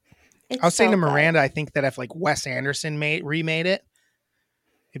movie. I was saying to Miranda, I think that if like Wes Anderson remade it,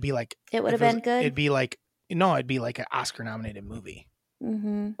 it'd be like, it would have been good. It'd be like an Oscar nominated movie.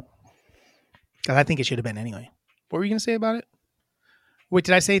 Mm-hmm. I think it should have been anyway. What were you going to say about it? Wait,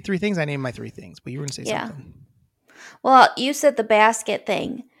 did I say 3 things? I named my 3 things, but you were going to say something. Well, you said the basket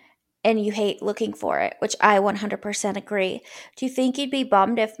thing, and you hate looking for it, which I 100% agree. Do you think you'd be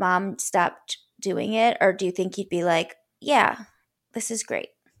bummed if Mom stopped doing it, or do you think you'd be like, yeah, This is great.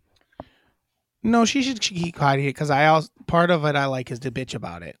 No, she should keep hiding it because part of it I like is to bitch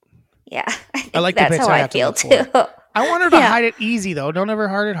about it. Yeah, I like that's the bitch how I feel too. I want her to hide it easy though. Don't ever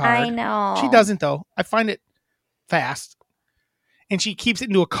hide it hard. I know. She doesn't though. I find it fast. And she keeps it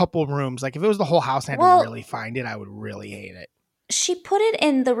into a couple rooms. Like if it was the whole house and I had to really find it, I would really hate it. She put it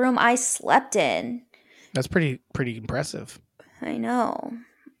in the room I slept in. That's pretty impressive. I know.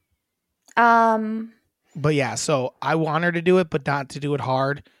 But yeah, so I want her to do it, but not to do it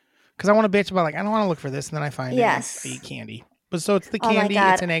hard. Because I want to bitch about like, I don't want to look for this, and then I find it and I eat candy. But so it's the candy,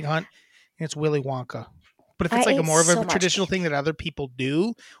 it's an egg hunt, and it's Willy Wonka. But if it's like a more of a traditional thing that other people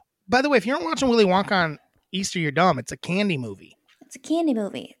do. By the way, if you're not watching Willy Wonka on Easter, you're dumb. It's a candy movie. It's a candy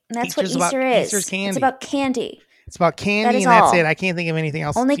movie. And that's what Easter is. Easter's candy. It's about candy. It's about candy, and that's it. I can't think of anything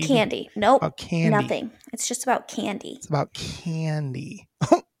else. Only candy. Nope. About candy. Nothing. It's just about candy. It's about candy.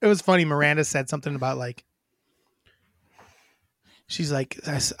 It was funny. Miranda said something about like, she's like,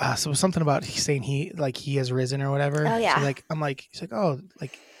 so something about saying he has risen or whatever. Oh yeah. She's like, oh,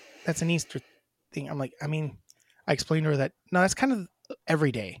 like that's an Easter thing. I'm like, I mean, I explained to her that no, that's kind of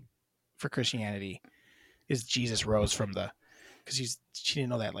every day for Christianity is Jesus rose from the. Because she didn't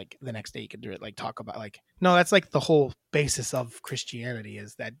know that like the next day you could do it, like talk about like no, that's like the whole basis of Christianity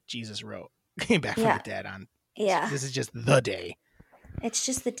is that Jesus came back from the dead on. Yeah, this is just the day. It's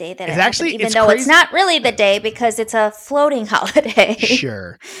just the day that it's actually even though it's not really the day because it's a floating holiday.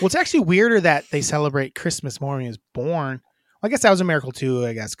 Sure. Well, it's actually weirder that they celebrate Christmas more when he was born. Well, I guess that was a miracle too.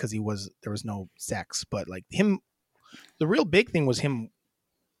 I guess because there was no sex, but like him, the real big thing was him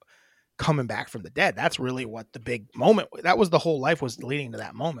coming back from the dead. That's really what the big moment. That was the whole life was leading to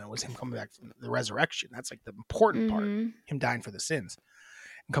that moment was him coming back from the resurrection. That's like the important part. Him dying for the sins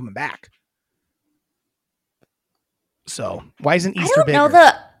and coming back. So why isn't Easter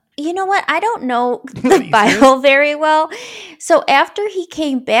bigger? You know what? I don't know the Bible very well. So after he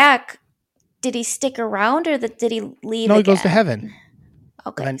came back, did he stick around or did he leave? No, he goes to heaven.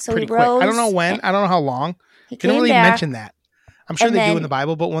 Okay, so he rose. Quick. I don't know when. I don't know how long. He didn't really mention that. I'm sure they do in the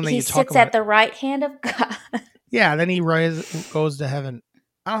Bible, but when they talk about he sits at the right hand of God. Yeah, then he goes to heaven.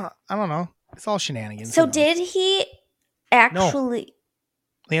 I don't know. It's all shenanigans. So did he actually? No.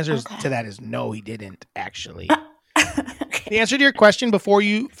 The answer to that is no, he didn't actually. Okay. The answer to your question before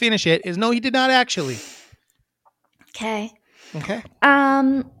you finish it is no, he did not actually. Okay. Okay.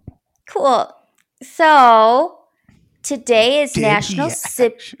 Cool. So today is National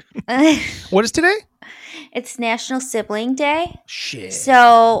What is today? It's National Sibling Day. Shit.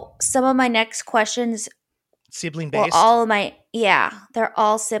 So some of my next questions, sibling based. They're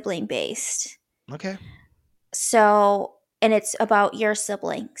all sibling based. Okay. So, and it's about your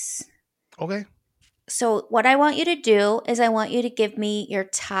siblings. Okay. So what I want you to do is I want you to give me your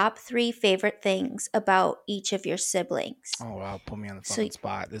top 3 favorite things about each of your siblings. Oh, wow. Put me on the fucking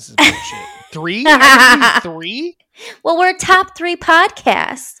spot. This is bullshit. 3? 3? Well, we're top 3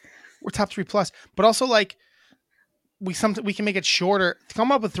 podcasts. We're top 3 plus, but also like we can make it shorter. To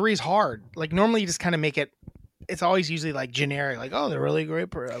come up with 3 is hard. Like normally you just kind of make it. It's always usually like generic. Like they're really great.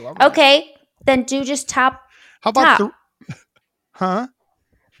 I love them. Okay, then do just top. How about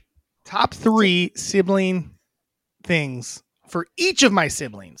top 3 sibling things for each of my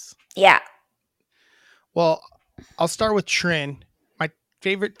siblings? Yeah. Well, I'll start with Trin. My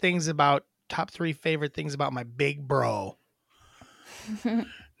top 3 favorite things about my big bro.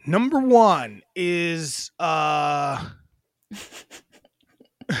 Number 1 is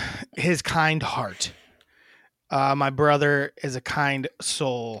his kind heart. My brother is a kind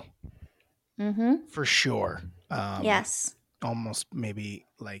soul, for sure. Yes. Almost maybe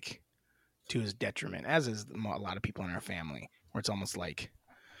like to his detriment, as is a lot of people in our family, where it's almost like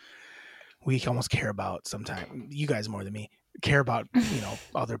we almost care about sometimes, you guys more than me, care about,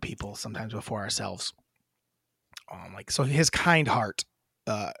 other people sometimes before ourselves. So his kind heart.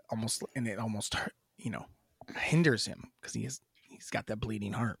 Almost hinders him because he's got that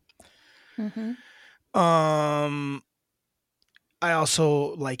bleeding heart. I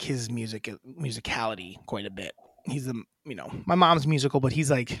also like his musicality quite a bit. He's my mom's musical, but he's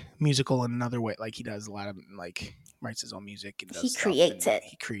like musical in another way. Like he does a lot of like writes his own music and does he creates it.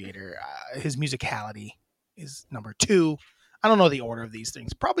 His musicality is number 2. I don't know the order of these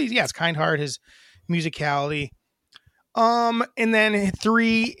things. Probably it's kind heart, his musicality. And then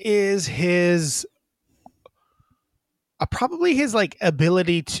 3 is his, probably his like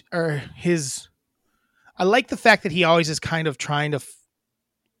ability to, I like the fact that he always is kind of trying to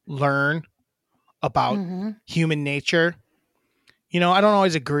learn about human nature. I don't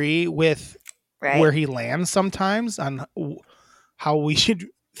always agree with where he lands sometimes on how we should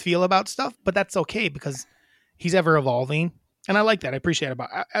feel about stuff, but that's okay because he's ever evolving And I like that. I appreciate it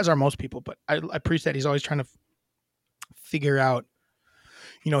as are most people, but I appreciate that he's always trying to figure out,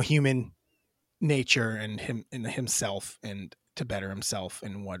 human nature and himself and to better himself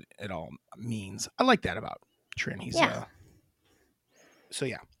and what it all means. I like that about Trin. He's so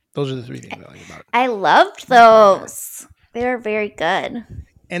yeah, those are the 3 things I like about it. I loved those. They were very good.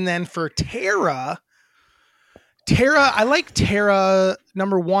 And then for Tara, I like Tara.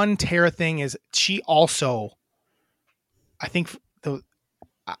 Number one, Tara thing is she also, I think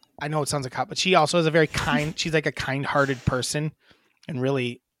I know it sounds like a cop, but she also is a very she's like a kind-hearted person and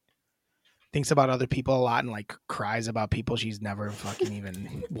really thinks about other people a lot and like cries about people she's never fucking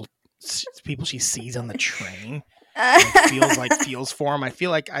even, people she sees on the train. Feels for them. I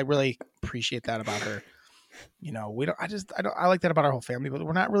feel like I really appreciate that about her. I like that about our whole family, but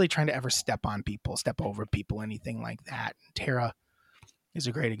we're not really trying to ever step over people, anything like that. Tara is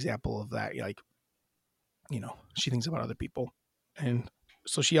a great example of that. Like, she thinks about other people. And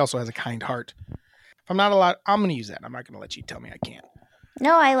so she also has a kind heart. If I'm not allowed, I'm going to use that. I'm not going to let you tell me I can't.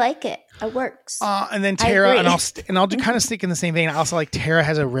 No, I like it. It works. And then Tara, and I'll kind of stick in the same vein. I also like Tara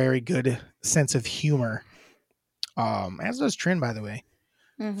has a very good sense of humor. As does Trin, by the way.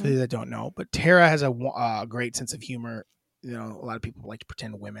 For those that don't know, but Tara has a great sense of humor. A lot of people like to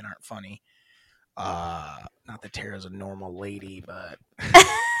pretend women aren't funny. Not that Tara's a normal lady, but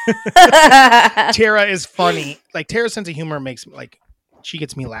Tara is funny. Like Tara's sense of humor makes she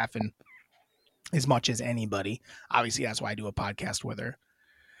gets me laughing as much as anybody. Obviously, that's why I do a podcast with her,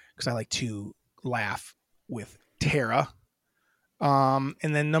 because I like to laugh with Tara. And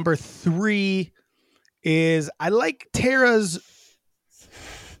then number 3 is I like Tara's.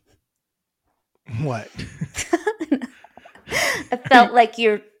 What? I felt like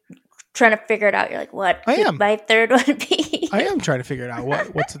you're trying to figure it out. You're like, what could my third one be? I am trying to figure it out.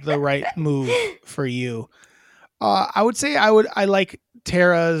 What's the right move for you? I would say I like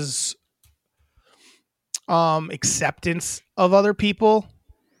Tara's acceptance of other people.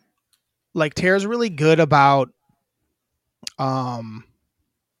 Like Tara's really good about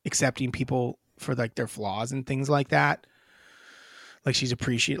accepting people for like their flaws and things like that. Like she's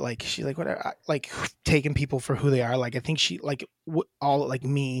whatever, like taking people for who they are. Like I think she like all like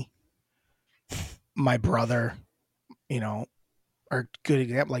me, my brother, are good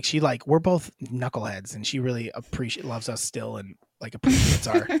example. Like she we're both knuckleheads, and she really loves us still, and like appreciates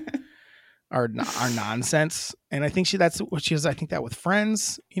our nonsense. And I think that's what she is. I think that with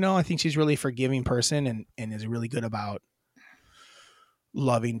friends, I think she's really a forgiving person and is really good about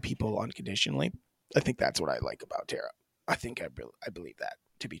loving people unconditionally. I think that's what I like about Tara. I think I believe that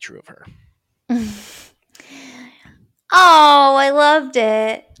to be true of her. Oh, I loved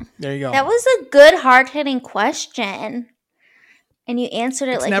it. There you go. That was a good, hard-hitting question. And you answered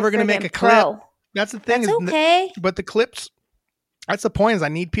it it's like never going to make a clip. That's the thing. That's okay. But the clips, that's the point, is I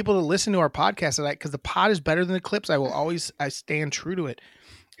need people to listen to our podcast because the pod is better than the clips. I stand true to it.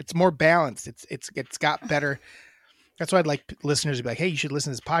 It's more balanced. It's got better. That's why I'd like listeners to be like, hey, you should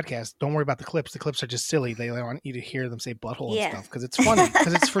listen to this podcast. Don't worry about the clips. The clips are just silly. They want you to hear them say butthole and stuff because it's funny,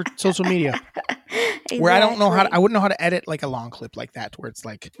 because it's for social media. Exactly. Where I wouldn't know how to edit like a long clip like that where it's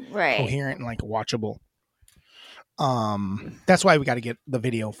like coherent and like watchable. That's why we got to get the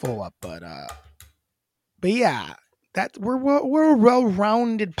video full up. But yeah, that we're a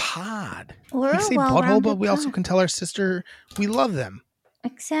well-rounded pod. We say butthole, but we also can tell our sister we love them.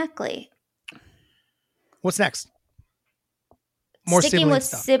 Exactly. What's next? More sticking with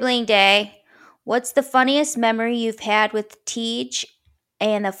stuff. Sibling Day. What's the funniest memory you've had with Teej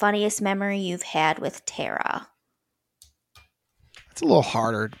and the funniest memory you've had with Tara? It's a little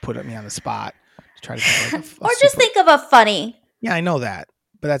harder to put me on the spot to try to think or just think of a funny. Yeah, I know that,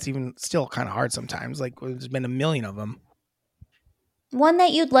 but that's even still kind of hard sometimes. Like there's been a million of them. One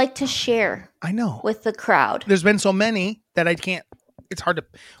that you'd like to share. I know. With the crowd. There's been so many that I can't. It's hard to.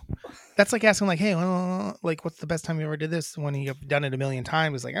 That's like asking, like, hey, well, like, what's the best time you ever did this? When you've done it a million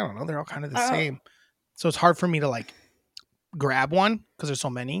times, it's like, I don't know. They're all kind of the same. So it's hard for me to like grab one because there's so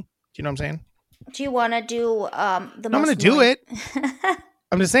many. Do you know what I'm saying? Do you want to do the most? I'm going to do it.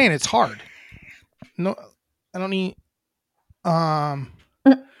 I'm just saying it's hard. No, I don't need. I'm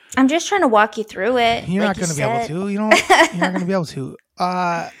just trying to walk you through it. You're not going to be able to. You're not going to be able to.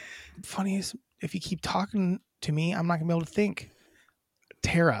 Funniest, if you keep talking to me, I'm not going to be able to think.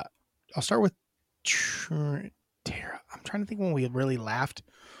 Tara. I'll start with Tara. I'm trying to think when we really laughed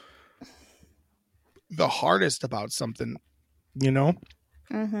the hardest about something,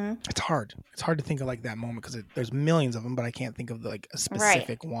 It's hard. It's hard to think of like that moment because there's millions of them, but I can't think of like a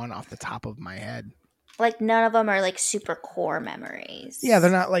specific one off the top of my head. Like none of them are like super core memories. Yeah,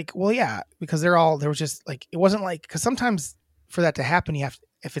 they're not like, well, yeah, because there was just like, it wasn't like, because sometimes for that to happen, you have to,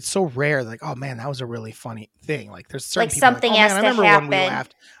 if it's so rare, like, oh man, that was a really funny thing. Like there's certain Like people something like, oh has man, I to remember happen. when we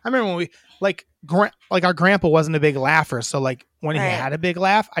laughed. I remember when we like our grandpa wasn't a big laugher, so like when he had a big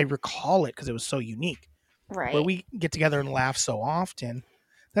laugh, I recall it because it was so unique. Right. Where we get together and laugh so often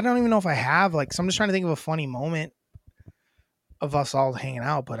that I don't even know if I have. Like, so I'm just trying to think of a funny moment of us all hanging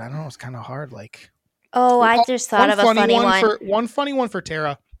out, but I don't know. It's kind of hard. Like, I just thought of a funny one. One funny one for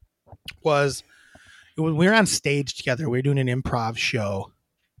Tara was we were on stage together. We were doing an improv show,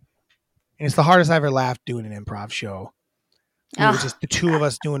 and it's the hardest I ever laughed doing an improv show. It was just the two of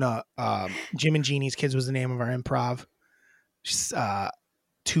us doing a Jim and Jeannie's Kids was the name of our improv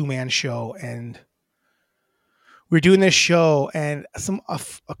 2-man show, and we were doing this show, and a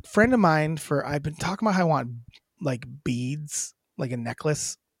friend of mine I've been talking about how I want like beads, like a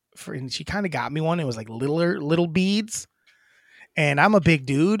necklace and she kind of got me one. It was like little beads, and I'm a big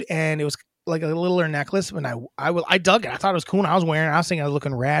dude, and it was like a littler necklace. And I dug it. I thought it was cool. And I was wearing it. I was thinking I was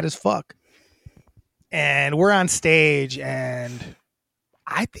looking rad as fuck. And we're on stage, and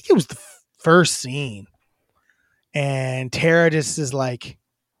I think it was the first scene, and Tara just is like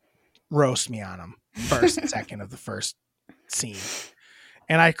roast me on him first and second of the first scene.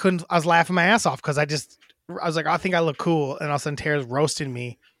 And I was laughing my ass off because I was like, I think I look cool. And all of a sudden Tara's roasting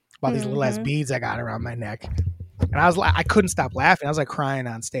me about these little ass beads I got around my neck. And I couldn't stop laughing. I was like crying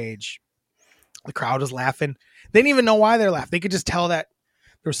on stage. The crowd was laughing. They didn't even know why they're laughing. They could just tell that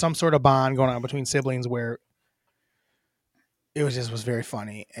there was some sort of bond going on between siblings where it was very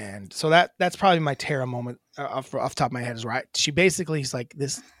funny. And so that's probably my Tara moment off the top of my head is right. She basically is like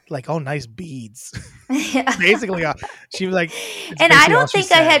this, like, oh, nice beads. Basically, she was like, and I don't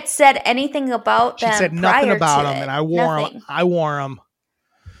think I had said anything about them. She said nothing about them, and I wore them. I wore them.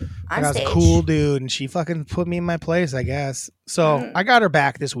 I was a cool dude, and she fucking put me in my place, I guess. So I got her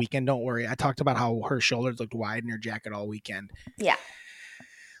back this weekend. Don't worry. I talked about how her shoulders looked wide in her jacket all weekend. Yeah.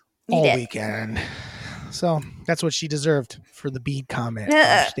 All weekend. So that's what she deserved for the bead comment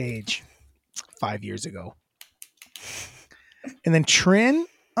on stage 5 years ago. And then Trin,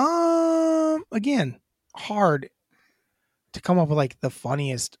 again, hard to come up with like the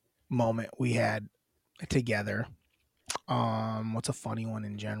funniest moment we had together. What's a funny one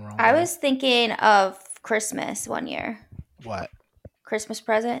in general? I was thinking of Christmas one year. What? Christmas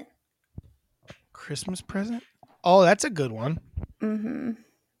present. Christmas present? Oh, that's a good one. Mm-hmm.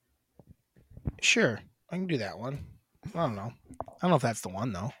 Sure. I can do that one. I don't know. I don't know if that's the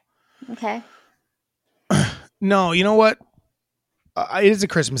one though. Okay. No, you know what? It is a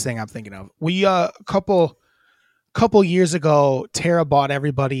Christmas thing I'm thinking of. We a couple years ago, Tara bought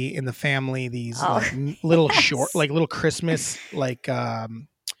everybody in the family these like, little short, like little Christmas like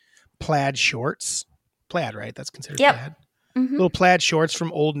plaid shorts. Plaid, right? That's considered plaid. Mm-hmm. Little plaid shorts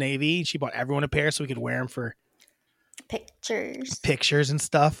from Old Navy. She bought everyone a pair so we could wear them for pictures and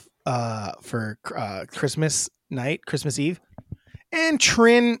stuff for Christmas night, Christmas Eve. And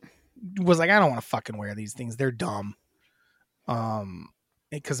Trin was like, I don't want to fucking wear these things. They're dumb.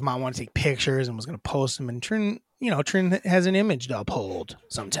 Because Mom wanted to take pictures and was going to post them. And Trin has an image to uphold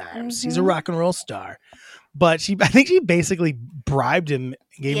sometimes. Mm-hmm. He's a rock and roll star. But I think she basically bribed him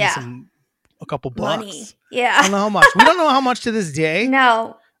and gave him a couple bucks. Money. Yeah. I don't know how much. We don't know how much to this day.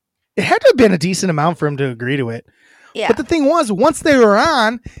 No. It had to have been a decent amount for him to agree to it. Yeah. But the thing was, once they were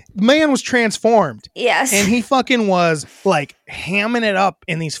on, the man was transformed. Yes. And he fucking was like hamming it up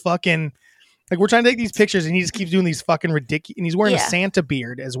in these fucking, like we're trying to take these pictures and he just keeps doing these fucking ridiculous, and he's wearing a Santa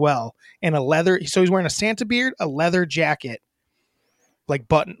beard as well. And a leather. So he's wearing a Santa beard, a leather jacket, like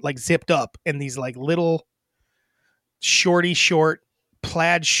button, like zipped up, and these like little short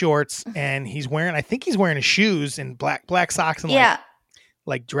plaid shorts. And I think he's wearing his shoes and black socks and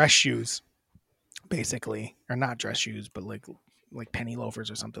like dress shoes. Basically, or not dress shoes, but like penny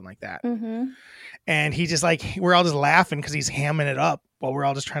loafers or something like that. Mm-hmm. And he just like, we're all just laughing because he's hamming it up while we're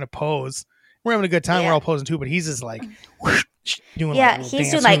all just trying to pose. We're having a good time. We're all posing too, but he's just like whoosh, doing like little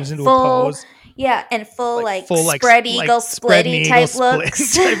he's dance doing moves like into a pose. Yeah, and full spread eagle splitty type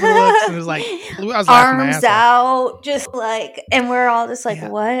looks. Type of looks. And it was like, I was arms out, just like, and we're all just like,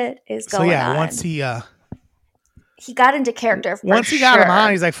 what is going on? Once he got into character. Once he got him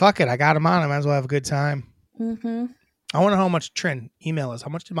on, he's like, fuck it, I got him on. I might as well have a good time. Mm-hmm. I want to know how much Trin, email us. How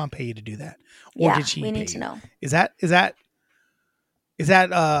much did Mom pay you to do that? Or did she? We need to know. Is that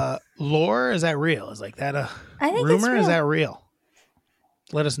lore? Is that real? Is like that a rumor? Is that real?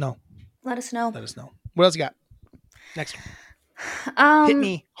 Let us know. Let us know. What else you got? Next one. Hit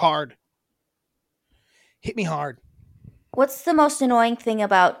me hard. What's the most annoying thing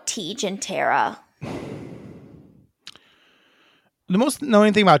about Tej and Tara? The most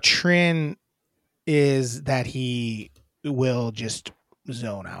annoying thing about Trin is that he will just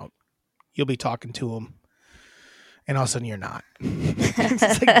zone out. You'll be talking to him, and all of a sudden you're not.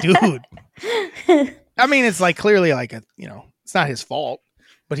 It's like, dude. I mean, it's like clearly like it's not his fault,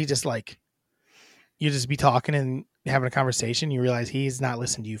 but he just like, you just be talking and having a conversation. You realize he's not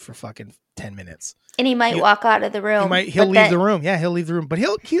listening to you for fucking 10 minutes. And he might walk out of the room. He'll leave the room. Yeah, he'll leave the room. But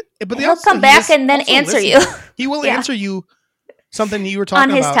he'll come back and then answer you. He will answer you something you were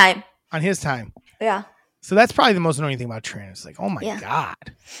talking about. On his time. Yeah. So that's probably the most annoying thing about Trin. It's like, oh my God.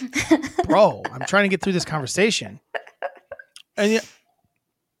 Bro, I'm trying to get through this conversation. And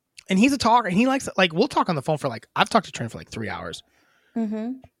he's a talker. And he likes, like, we'll talk on the phone for like, I've talked to Trin for like 3 hours.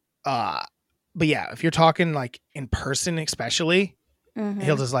 Mm-hmm. But yeah, if you're talking like in person, especially,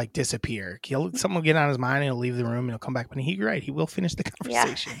 he'll just like disappear. Something will get on his mind and he'll leave the room and he'll come back. But you're right, he will finish the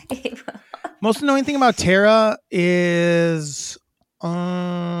conversation. Yeah, most annoying thing about Tara is a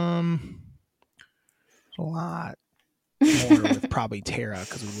lot more with probably Tara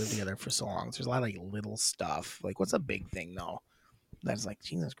because we lived together for so long. There's a lot of like little stuff. Like, what's a big thing though? That's like,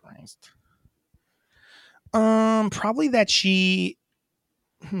 Jesus Christ. Probably that she.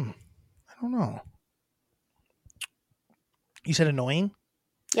 I don't know. You said annoying?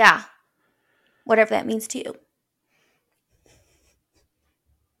 Yeah. Whatever that means to you.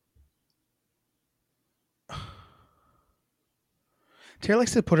 Tara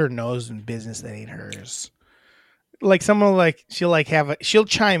likes to put her nose in business that ain't hers. Like someone like she'll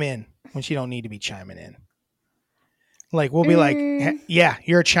chime in when she don't need to be chiming in. Like we'll be like, yeah,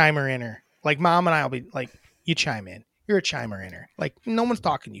 you're a chimer inner. Like Mom and I will be like, you chime in. You're a chimer inner. Like no one's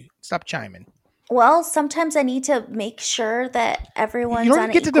talking to you. Stop chiming. Well, sometimes I need to make sure that everyone's you don't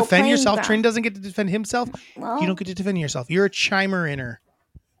on get to defend yourself. Ground. Trin doesn't get to defend himself. Well, you don't get to defend yourself. You're a chimer inner.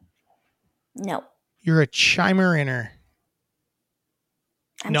 No. You're a chimer inner.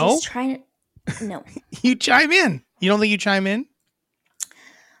 I'm just trying to. No. You chime in. You don't think you chime in?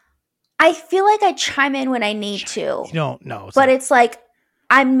 I feel like I chime in when I need to. You don't. No. It's like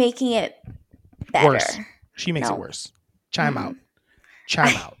I'm making it better. Worse. She makes it worse. Chime out.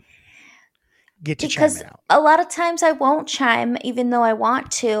 Chime out. Get to chime out. Because a lot of times I won't chime even though I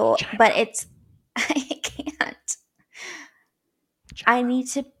want to, but it's I can't. I need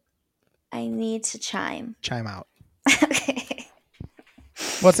to chime. Chime out. Okay.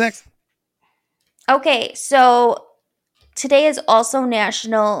 What's next? Okay, so today is also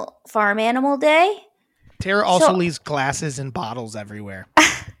National Farm Animal Day. Tara also leaves glasses and bottles everywhere.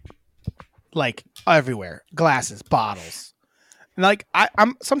 Like everywhere. Glasses, bottles. And like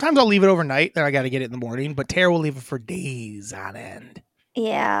I'm sometimes I'll leave it overnight, then I gotta get it in the morning, but Tara will leave it for days on end.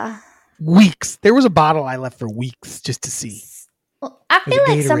 Yeah. Weeks. There was a bottle I left for weeks just to see. Well, I feel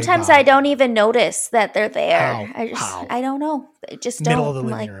like sometimes I don't even notice that they're there. How? I don't know. I just Middle don't. of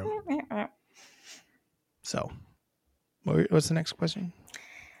the living room. So, what's the next question?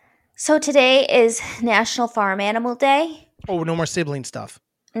 So today is National Farm Animal Day. Oh, no more sibling stuff.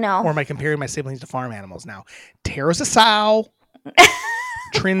 No. Or am I comparing my siblings to farm animals now? Tara's a sow.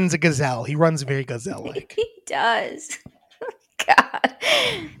 Trin's a gazelle. He runs very gazelle-like. He does. God.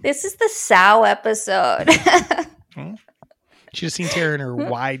 This is the sow episode. Should have seen Tara in her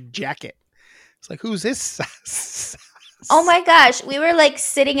wide jacket. It's like, who's this? Oh my gosh. We were like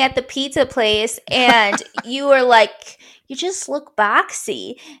sitting at the pizza place and you were like, you just look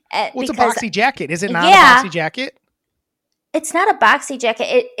boxy. What's a boxy jacket? Is it not a boxy jacket? It's not a boxy jacket.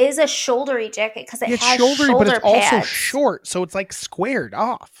 It is a shouldery jacket because it's has shouldery, but it's pads. Also short, so it's like squared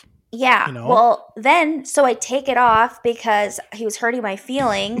off. Yeah. You know? Well, then, so I take it off because he was hurting my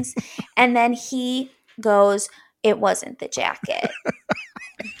feelings. And then he goes, it wasn't the jacket.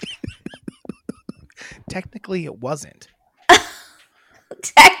 Technically, it wasn't.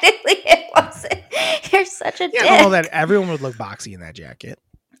 Technically, it wasn't. You're such a dick. Yeah, I don't know that everyone would look boxy in that jacket.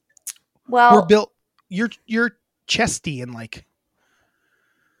 Well, we're built. You're chesty and like.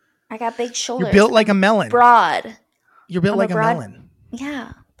 I got big shoulders. You're built like a melon. Broad. You're built like a melon.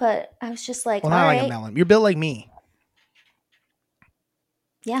 Yeah, but I was just like, well, not like a melon. You're built like me.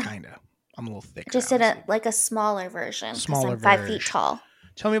 Yeah, kinda. I'm a little thicker. Just in a smaller version. Smaller. I'm 5 feet tall.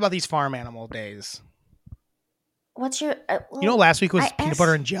 Tell me about these farm animal days. What's your? You know, last week was peanut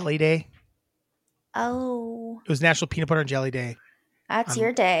butter and jelly day. Oh. It was National Peanut Butter and Jelly Day. That's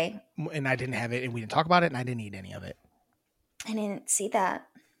your day. And I didn't have it, and we didn't talk about it, and I didn't eat any of it. I didn't see that.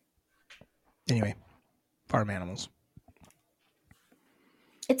 Anyway, farm animals.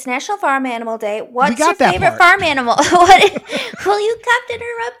 It's National Farm Animal Day. What's your favorite farm animal? Well, you kept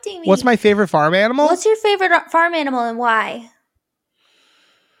interrupting me. What's my favorite farm animal? What's your favorite farm animal and why?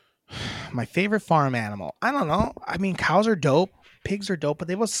 My favorite farm animal. I don't know. I mean, cows are dope. Pigs are dope, but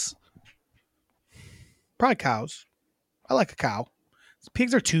they was probably cows. I like a cow.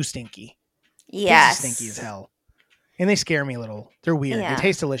 Pigs are too stinky. Yes. Pigs are stinky as hell. And they scare me a little. They're weird. Yeah. They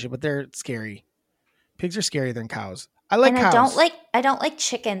taste delicious, but they're scary. Pigs are scarier than cows. I like cows. I don't like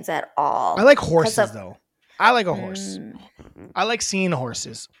chickens at all. I like horses though. I like a horse. I like seeing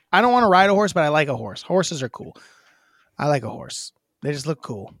horses. I don't want to ride a horse, but I like a horse. Horses are cool. I like a horse. They just look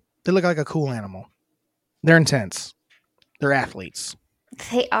cool. They look like a cool animal. They're intense. They're athletes.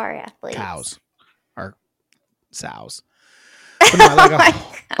 They are athletes. Cows are sows. But no,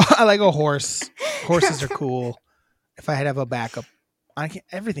 I like a horse. Horses are cool. If I had to have a backup,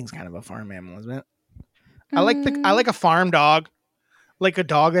 everything's kind of a farm animal, isn't it? I like a farm dog, like a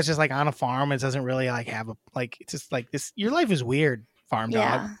dog that's just like on a farm and doesn't really like have it's just like this. Your life is weird, farm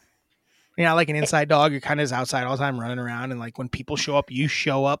dog. You're not like an inside dog. You're kind of outside all the time, running around, and like when people show up, you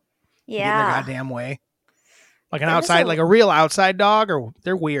show up. Yeah, get in their goddamn way. Like an outside, like a real outside dog, or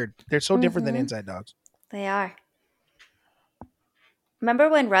they're weird. They're so different than inside dogs. They are. Remember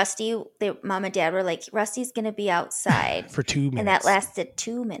when Mom and Dad were like, Rusty's going to be outside. For 2 minutes. And that lasted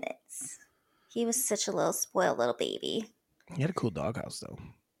 2 minutes. He was such a little spoiled little baby. He had a cool doghouse, though.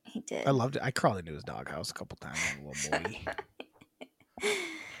 He did. I loved it. I crawled into his doghouse a couple times as a little boy.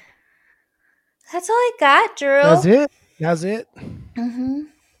 That's all I got, Drew. That's it? Mm-hmm.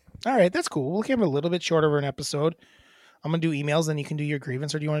 All right, that's cool. We'll keep it a little bit shorter of an episode. I'm going to do emails, then you can do your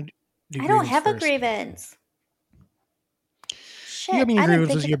grievance, or do you want to do I don't have first? A grievance. Shit, you got me a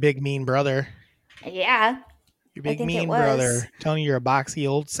grievance with your big mean brother. Yeah. Your big mean brother telling you you're a boxy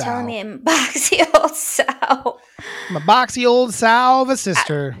old sow. Telling me I'm a boxy old sow. I'm a boxy old sow of a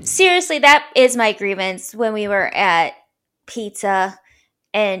sister. Seriously, that is my grievance when we were at pizza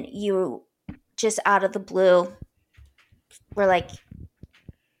and you just out of the blue were like,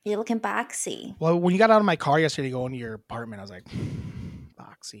 you're looking boxy. Well, when you got out of my car yesterday going to your apartment, I was like,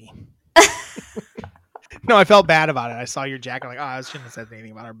 boxy. No, I felt bad about it. I saw your jacket. Like, I shouldn't have said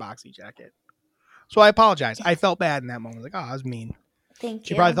anything about our boxy jacket. So I apologize. I felt bad in that moment. Like, I was mean. Thank you.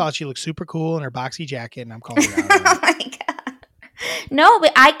 She probably thought she looked super cool in her boxy jacket, and I'm calling her out. Oh my God. No,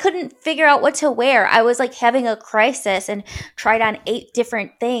 but I couldn't figure out what to wear. I was like having a crisis and tried on 8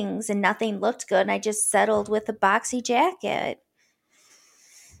 different things, and nothing looked good. And I just settled with a boxy jacket.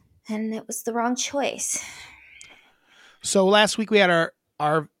 And it was the wrong choice. So last week we had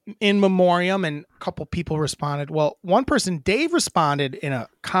our in memoriam, and a couple people responded. Well, one person, Dave, responded in a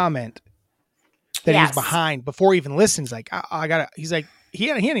comment that he was behind before he even listens. Like, I gotta. He's like, he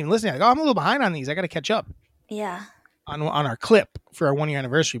hadn't even listened. Like, I'm a little behind on these. I gotta catch up. Yeah. On our clip for our 1-year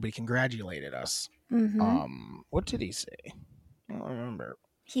anniversary, but he congratulated us. Mm-hmm. What did he say? I don't remember.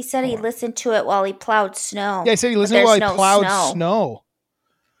 He said he listened to it while he plowed snow. Yeah, he said he listened while he plowed snow.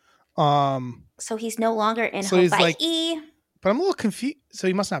 So he's no longer in Hawaii. He's like, but I'm a little confused. So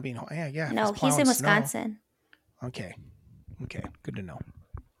he must not be in Hawaii. Yeah. No, he's in Wisconsin. Snow. Okay. Good to know.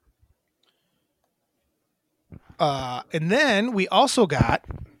 And then we also got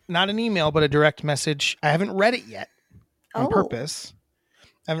not an email, but a direct message. I haven't read it yet on purpose.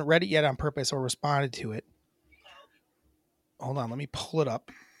 I haven't read it yet on purpose or responded to it. Hold on. Let me pull it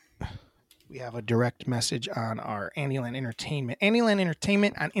up. We have a direct message on our Andyland Entertainment. Andyland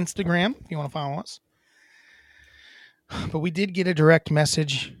Entertainment on Instagram, if you want to follow us. But we did get a direct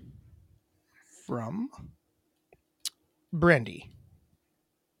message from Brendy.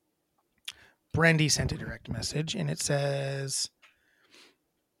 Brendy sent a direct message, and it says,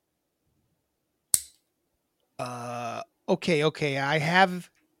 okay. I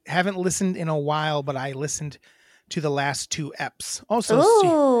haven't listened in a while, but I listened to the last 2 eps.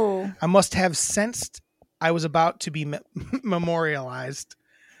 Also, I must have sensed I was about to be memorialized.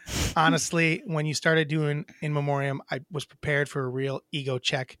 Honestly, when you started doing in memoriam, I was prepared for a real ego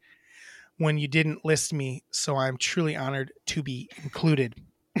check when you didn't list me. So I'm truly honored to be included.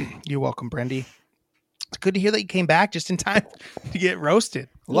 You're welcome, Brendy. It's good to hear that you came back just in time to get roasted.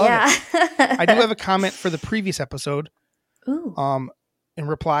 Love it. I do have a comment for the previous episode. Ooh. In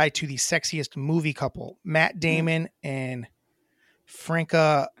reply to the sexiest movie couple, Matt Damon and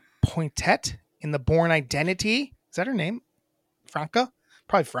Franca Pointet in The Bourne Identity. Is that her name? Franca?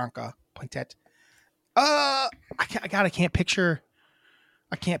 Probably Franca Pointet. I can't picture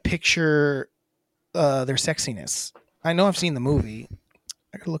their sexiness. I know I've seen the movie.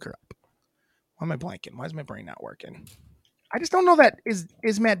 I gotta look her up. Why am I blanking? Why is my brain not working? I just don't know that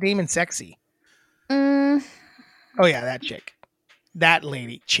is Matt Damon sexy? Oh yeah, that chick. That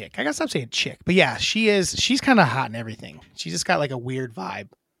lady chick. I gotta stop saying chick. But yeah, she is. She's kind of hot and everything. She's just got like a weird vibe.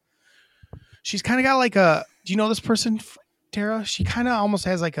 She's kind of got like a. Do you know this person, Tara? She kind of almost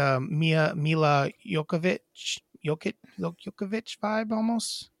has like a Mila Jokovic vibe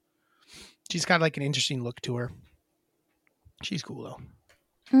almost. She's got like an interesting look to her. She's cool though.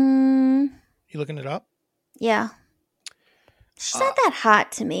 You looking it up? Yeah. She's not that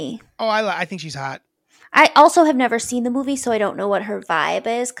hot to me. Oh, I think she's hot. I also have never seen the movie, so I don't know what her vibe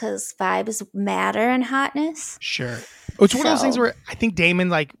is, because vibes matter in hotness. Sure. It's one of those things where I think Damon,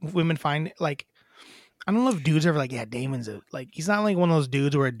 like, women find, like, I don't know if dudes are like, yeah, Damon's he's not like one of those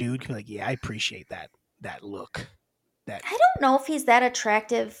dudes where a dude can be like, yeah, I appreciate that look. I don't know if he's that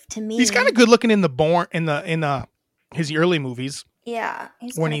attractive to me. He's kind of good looking in his early movies. Yeah.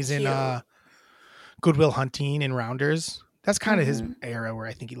 When he's cute. In Good Will Hunting and Rounders. That's kind of his era where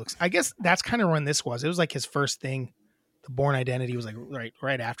I think he looks. I guess that's kind of when this was. It was like his first thing. The Bourne Identity was like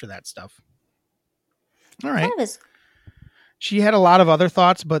right after that stuff. All right. She had a lot of other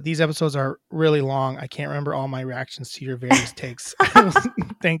thoughts, but these episodes are really long. I can't remember all my reactions to your various takes.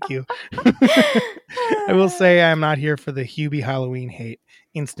 Thank you. I will say I'm not here for the Hubie Halloween hate.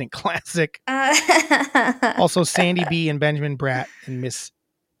 Instant classic. Also, Sandy B and Benjamin Bratt and Miss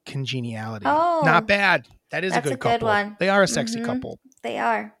Congeniality. Oh, not bad. That is a good couple. Good one. They are a sexy couple. They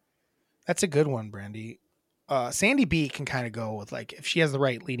are. That's a good one, Brandy. Sandy B can kind of go with, like, if she has the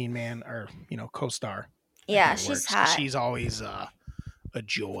right leading man or, co-star. Yeah, she's hot. She's always a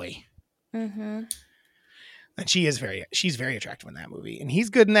joy. Mm-hmm. And she's very attractive in that movie. And he's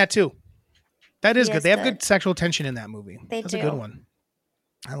good in that too. That is good. They have good sexual tension in that movie. That's a good one.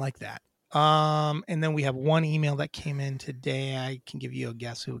 I like that. And then we have one email that came in today. I can give you a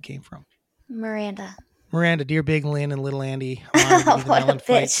guess who it came from. Miranda, dear Big Lynn and Little Andy. I'm honored to be the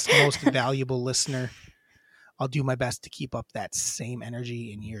MELLONfights most valuable listener. I'll do my best to keep up that same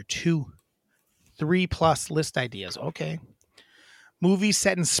energy in year 2. 3+ list ideas. Okay. Movies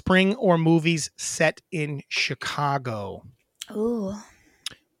set in spring or movies set in Chicago. Ooh.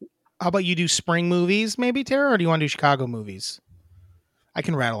 How about you do spring movies, maybe, Tara, or do you want to do Chicago movies? I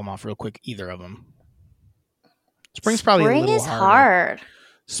can rattle them off real quick, either of them. Spring's probably a little hard.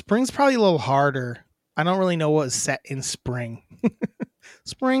 Spring's probably a little harder. I don't really know what is set in spring.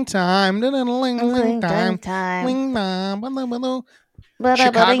 Springtime. Chicago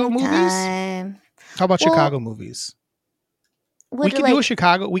movies? How about Chicago movies? We could do a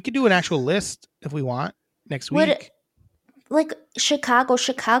Chicago. We could do an actual list if we want next week. Like Chicago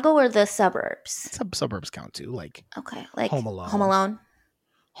or the suburbs? Suburbs count too. Like Home Alone.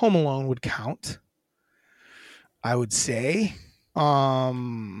 Home Alone would count. I would say.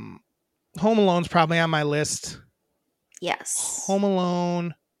 Home Alone's probably on my list. Yes. Home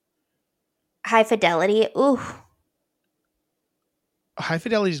Alone. High Fidelity. Ooh. High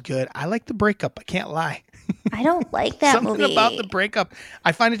Fidelity is good. I like The Breakup. I can't lie. I don't like that movie. Something about The Breakup.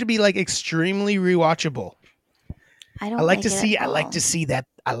 I find it to be like extremely rewatchable. I like to see that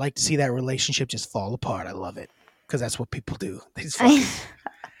relationship just fall apart. I love it because that's what people do.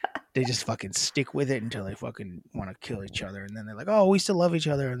 They just fucking stick with it until they fucking want to kill each other, and then they're like, "Oh, we still love each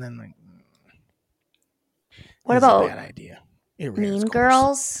other," and then like, what about a bad idea? Mean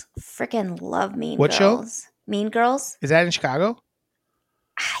Girls? Freaking love Mean Girls. What show? Mean Girls. Is that in Chicago?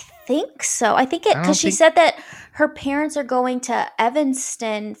 I think so. I think it because she said that her parents are going to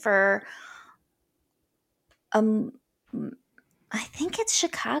Evanston for I think it's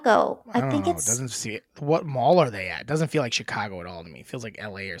Chicago. I think it's. It doesn't see it. What mall are they at? It doesn't feel like Chicago at all to me. It feels like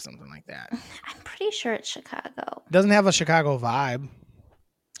LA or something like that. I'm pretty sure it's Chicago. It doesn't have a Chicago vibe.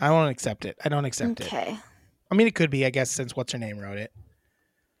 I won't accept it. I don't accept it. Okay. I mean, it could be, I guess, since what's her name wrote it.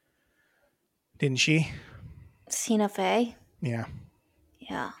 Didn't she? Tina Fey. Yeah.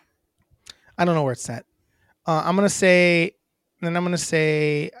 Yeah. I don't know where it's at. I'm gonna say,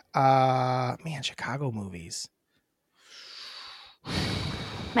 man, Chicago movies.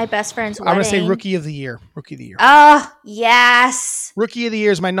 My best friend's wedding. I'm gonna say Rookie of the Year. Oh, yes. Rookie of the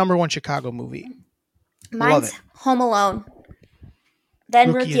Year is my number 1 Chicago movie. Mine's Home Alone.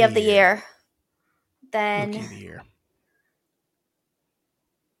 Then Rookie of the Year. Then Rookie of the Year.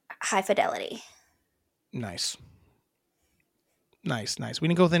 High Fidelity. Nice. We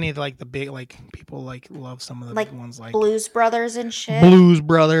didn't go with any of the big people love some of the big ones like Blues Brothers and shit. Blues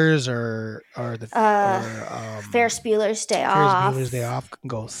Brothers or the Ferris Bueller's Day Off. Ferris Bueller's Day Off can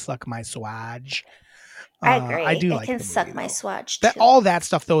go suck my swag. I agree. I do it like can the movie, suck my though. swag too. All that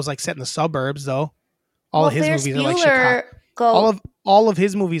stuff though is like set in the suburbs though. All of his Ferris movies are like Bueller Chicago. All of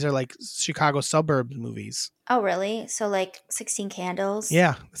his movies are like Chicago suburbs movies. Oh really? So like 16 Candles.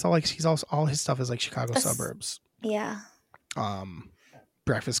 Yeah, it's all like all his stuff is like Chicago suburbs. Yeah.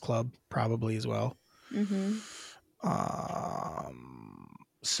 Breakfast Club probably as well. Mm-hmm.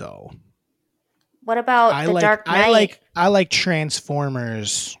 So what about The Dark Knight? I like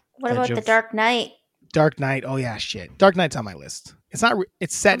Transformers. What about The Dark Knight? Dark Knight. Oh yeah, shit. Dark Knight's on my list. It's not.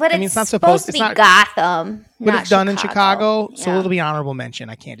 It's set. But I mean, it's not supposed to It's be not Gotham, but not it's done in Chicago, Yeah. so it'll be honorable mention.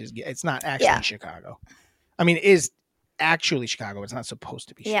 I can't just get. It's not actually Chicago. I mean, it is actually Chicago. It's not supposed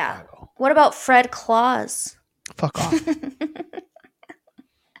to be Chicago. What about Fred Claus? Fuck off.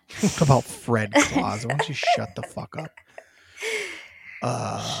 What about Fred Claus? Why don't you shut the fuck up?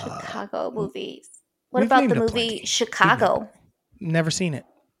 Chicago movies. What about the movie Chicago? Never seen it.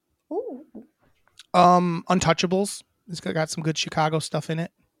 Ooh. Untouchables. It's got some good Chicago stuff in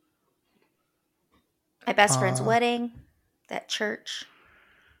it. My best friend's wedding. That church.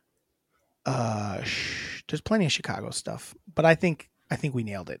 There's plenty of Chicago stuff, but I think we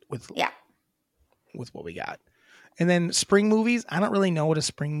nailed it with what we got. And then spring movies. I don't really know what a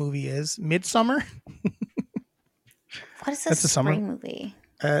spring movie is. Midsummer. What is a spring movie?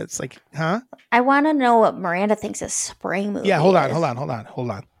 It's like, huh? I want to know what Miranda thinks a spring movie. Yeah, hold on.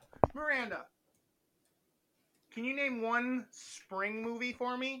 Miranda, can you name one spring movie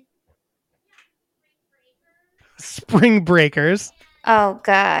for me? Spring Breakers. Oh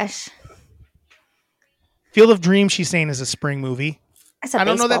gosh. Field of Dreams. She's saying is a spring movie. It's a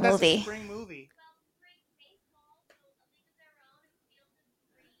baseball movie. A spring movie.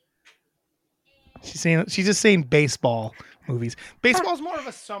 She's just saying baseball movies. Baseball's more of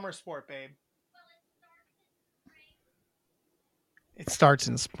a summer sport, babe. It starts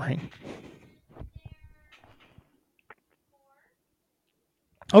in spring.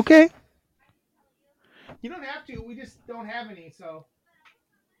 Okay. You don't have to. We just don't have any, so.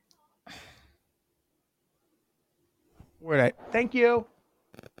 Thank you.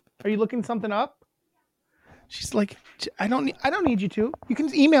 Are you looking something up? She's like, I don't need you to. You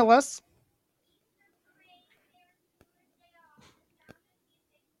can email us.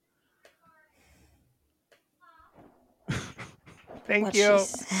 Thank you.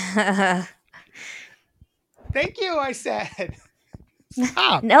 Thank you, I said.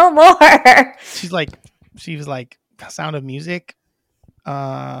 Stop. No more. She was like Sound of Music.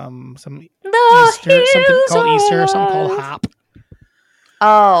 Some Easter, something called Easter, something called Hop.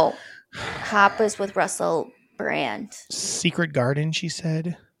 Oh. Hop is with Russell Brand. Secret Garden, she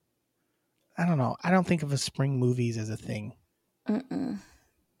said. I don't know. I don't think of spring movies as a thing. Mm-mm.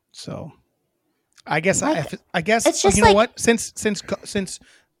 So I guess it's just, you know what? Since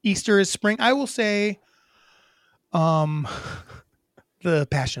Easter is spring, I will say The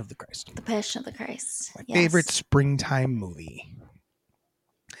Passion of the Christ. The Passion of the Christ. My favorite springtime movie.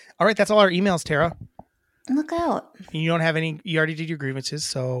 All right, that's all our emails, Tara. Look out. You don't have any. You already did your grievances,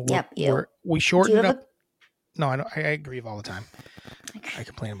 so we shortened it up. No, I agree all the time. Okay. I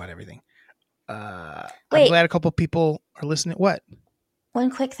complain about everything. I'm glad a couple people are listening. What? One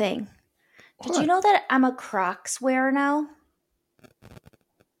quick thing. Did you know that I'm a Crocs wearer now?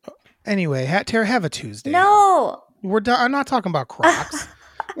 Anyway, Tara, have a Tuesday. No. We're done. I'm not talking about Crocs.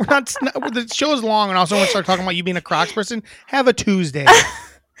 We're not. The show is long, and also want to start talking about you being a Crocs person. Have a Tuesday.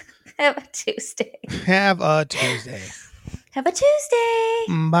 Have a Tuesday. Have a Tuesday. Have a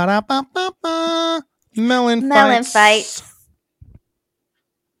Tuesday. Ba-da-ba-ba-ba. Melon fights.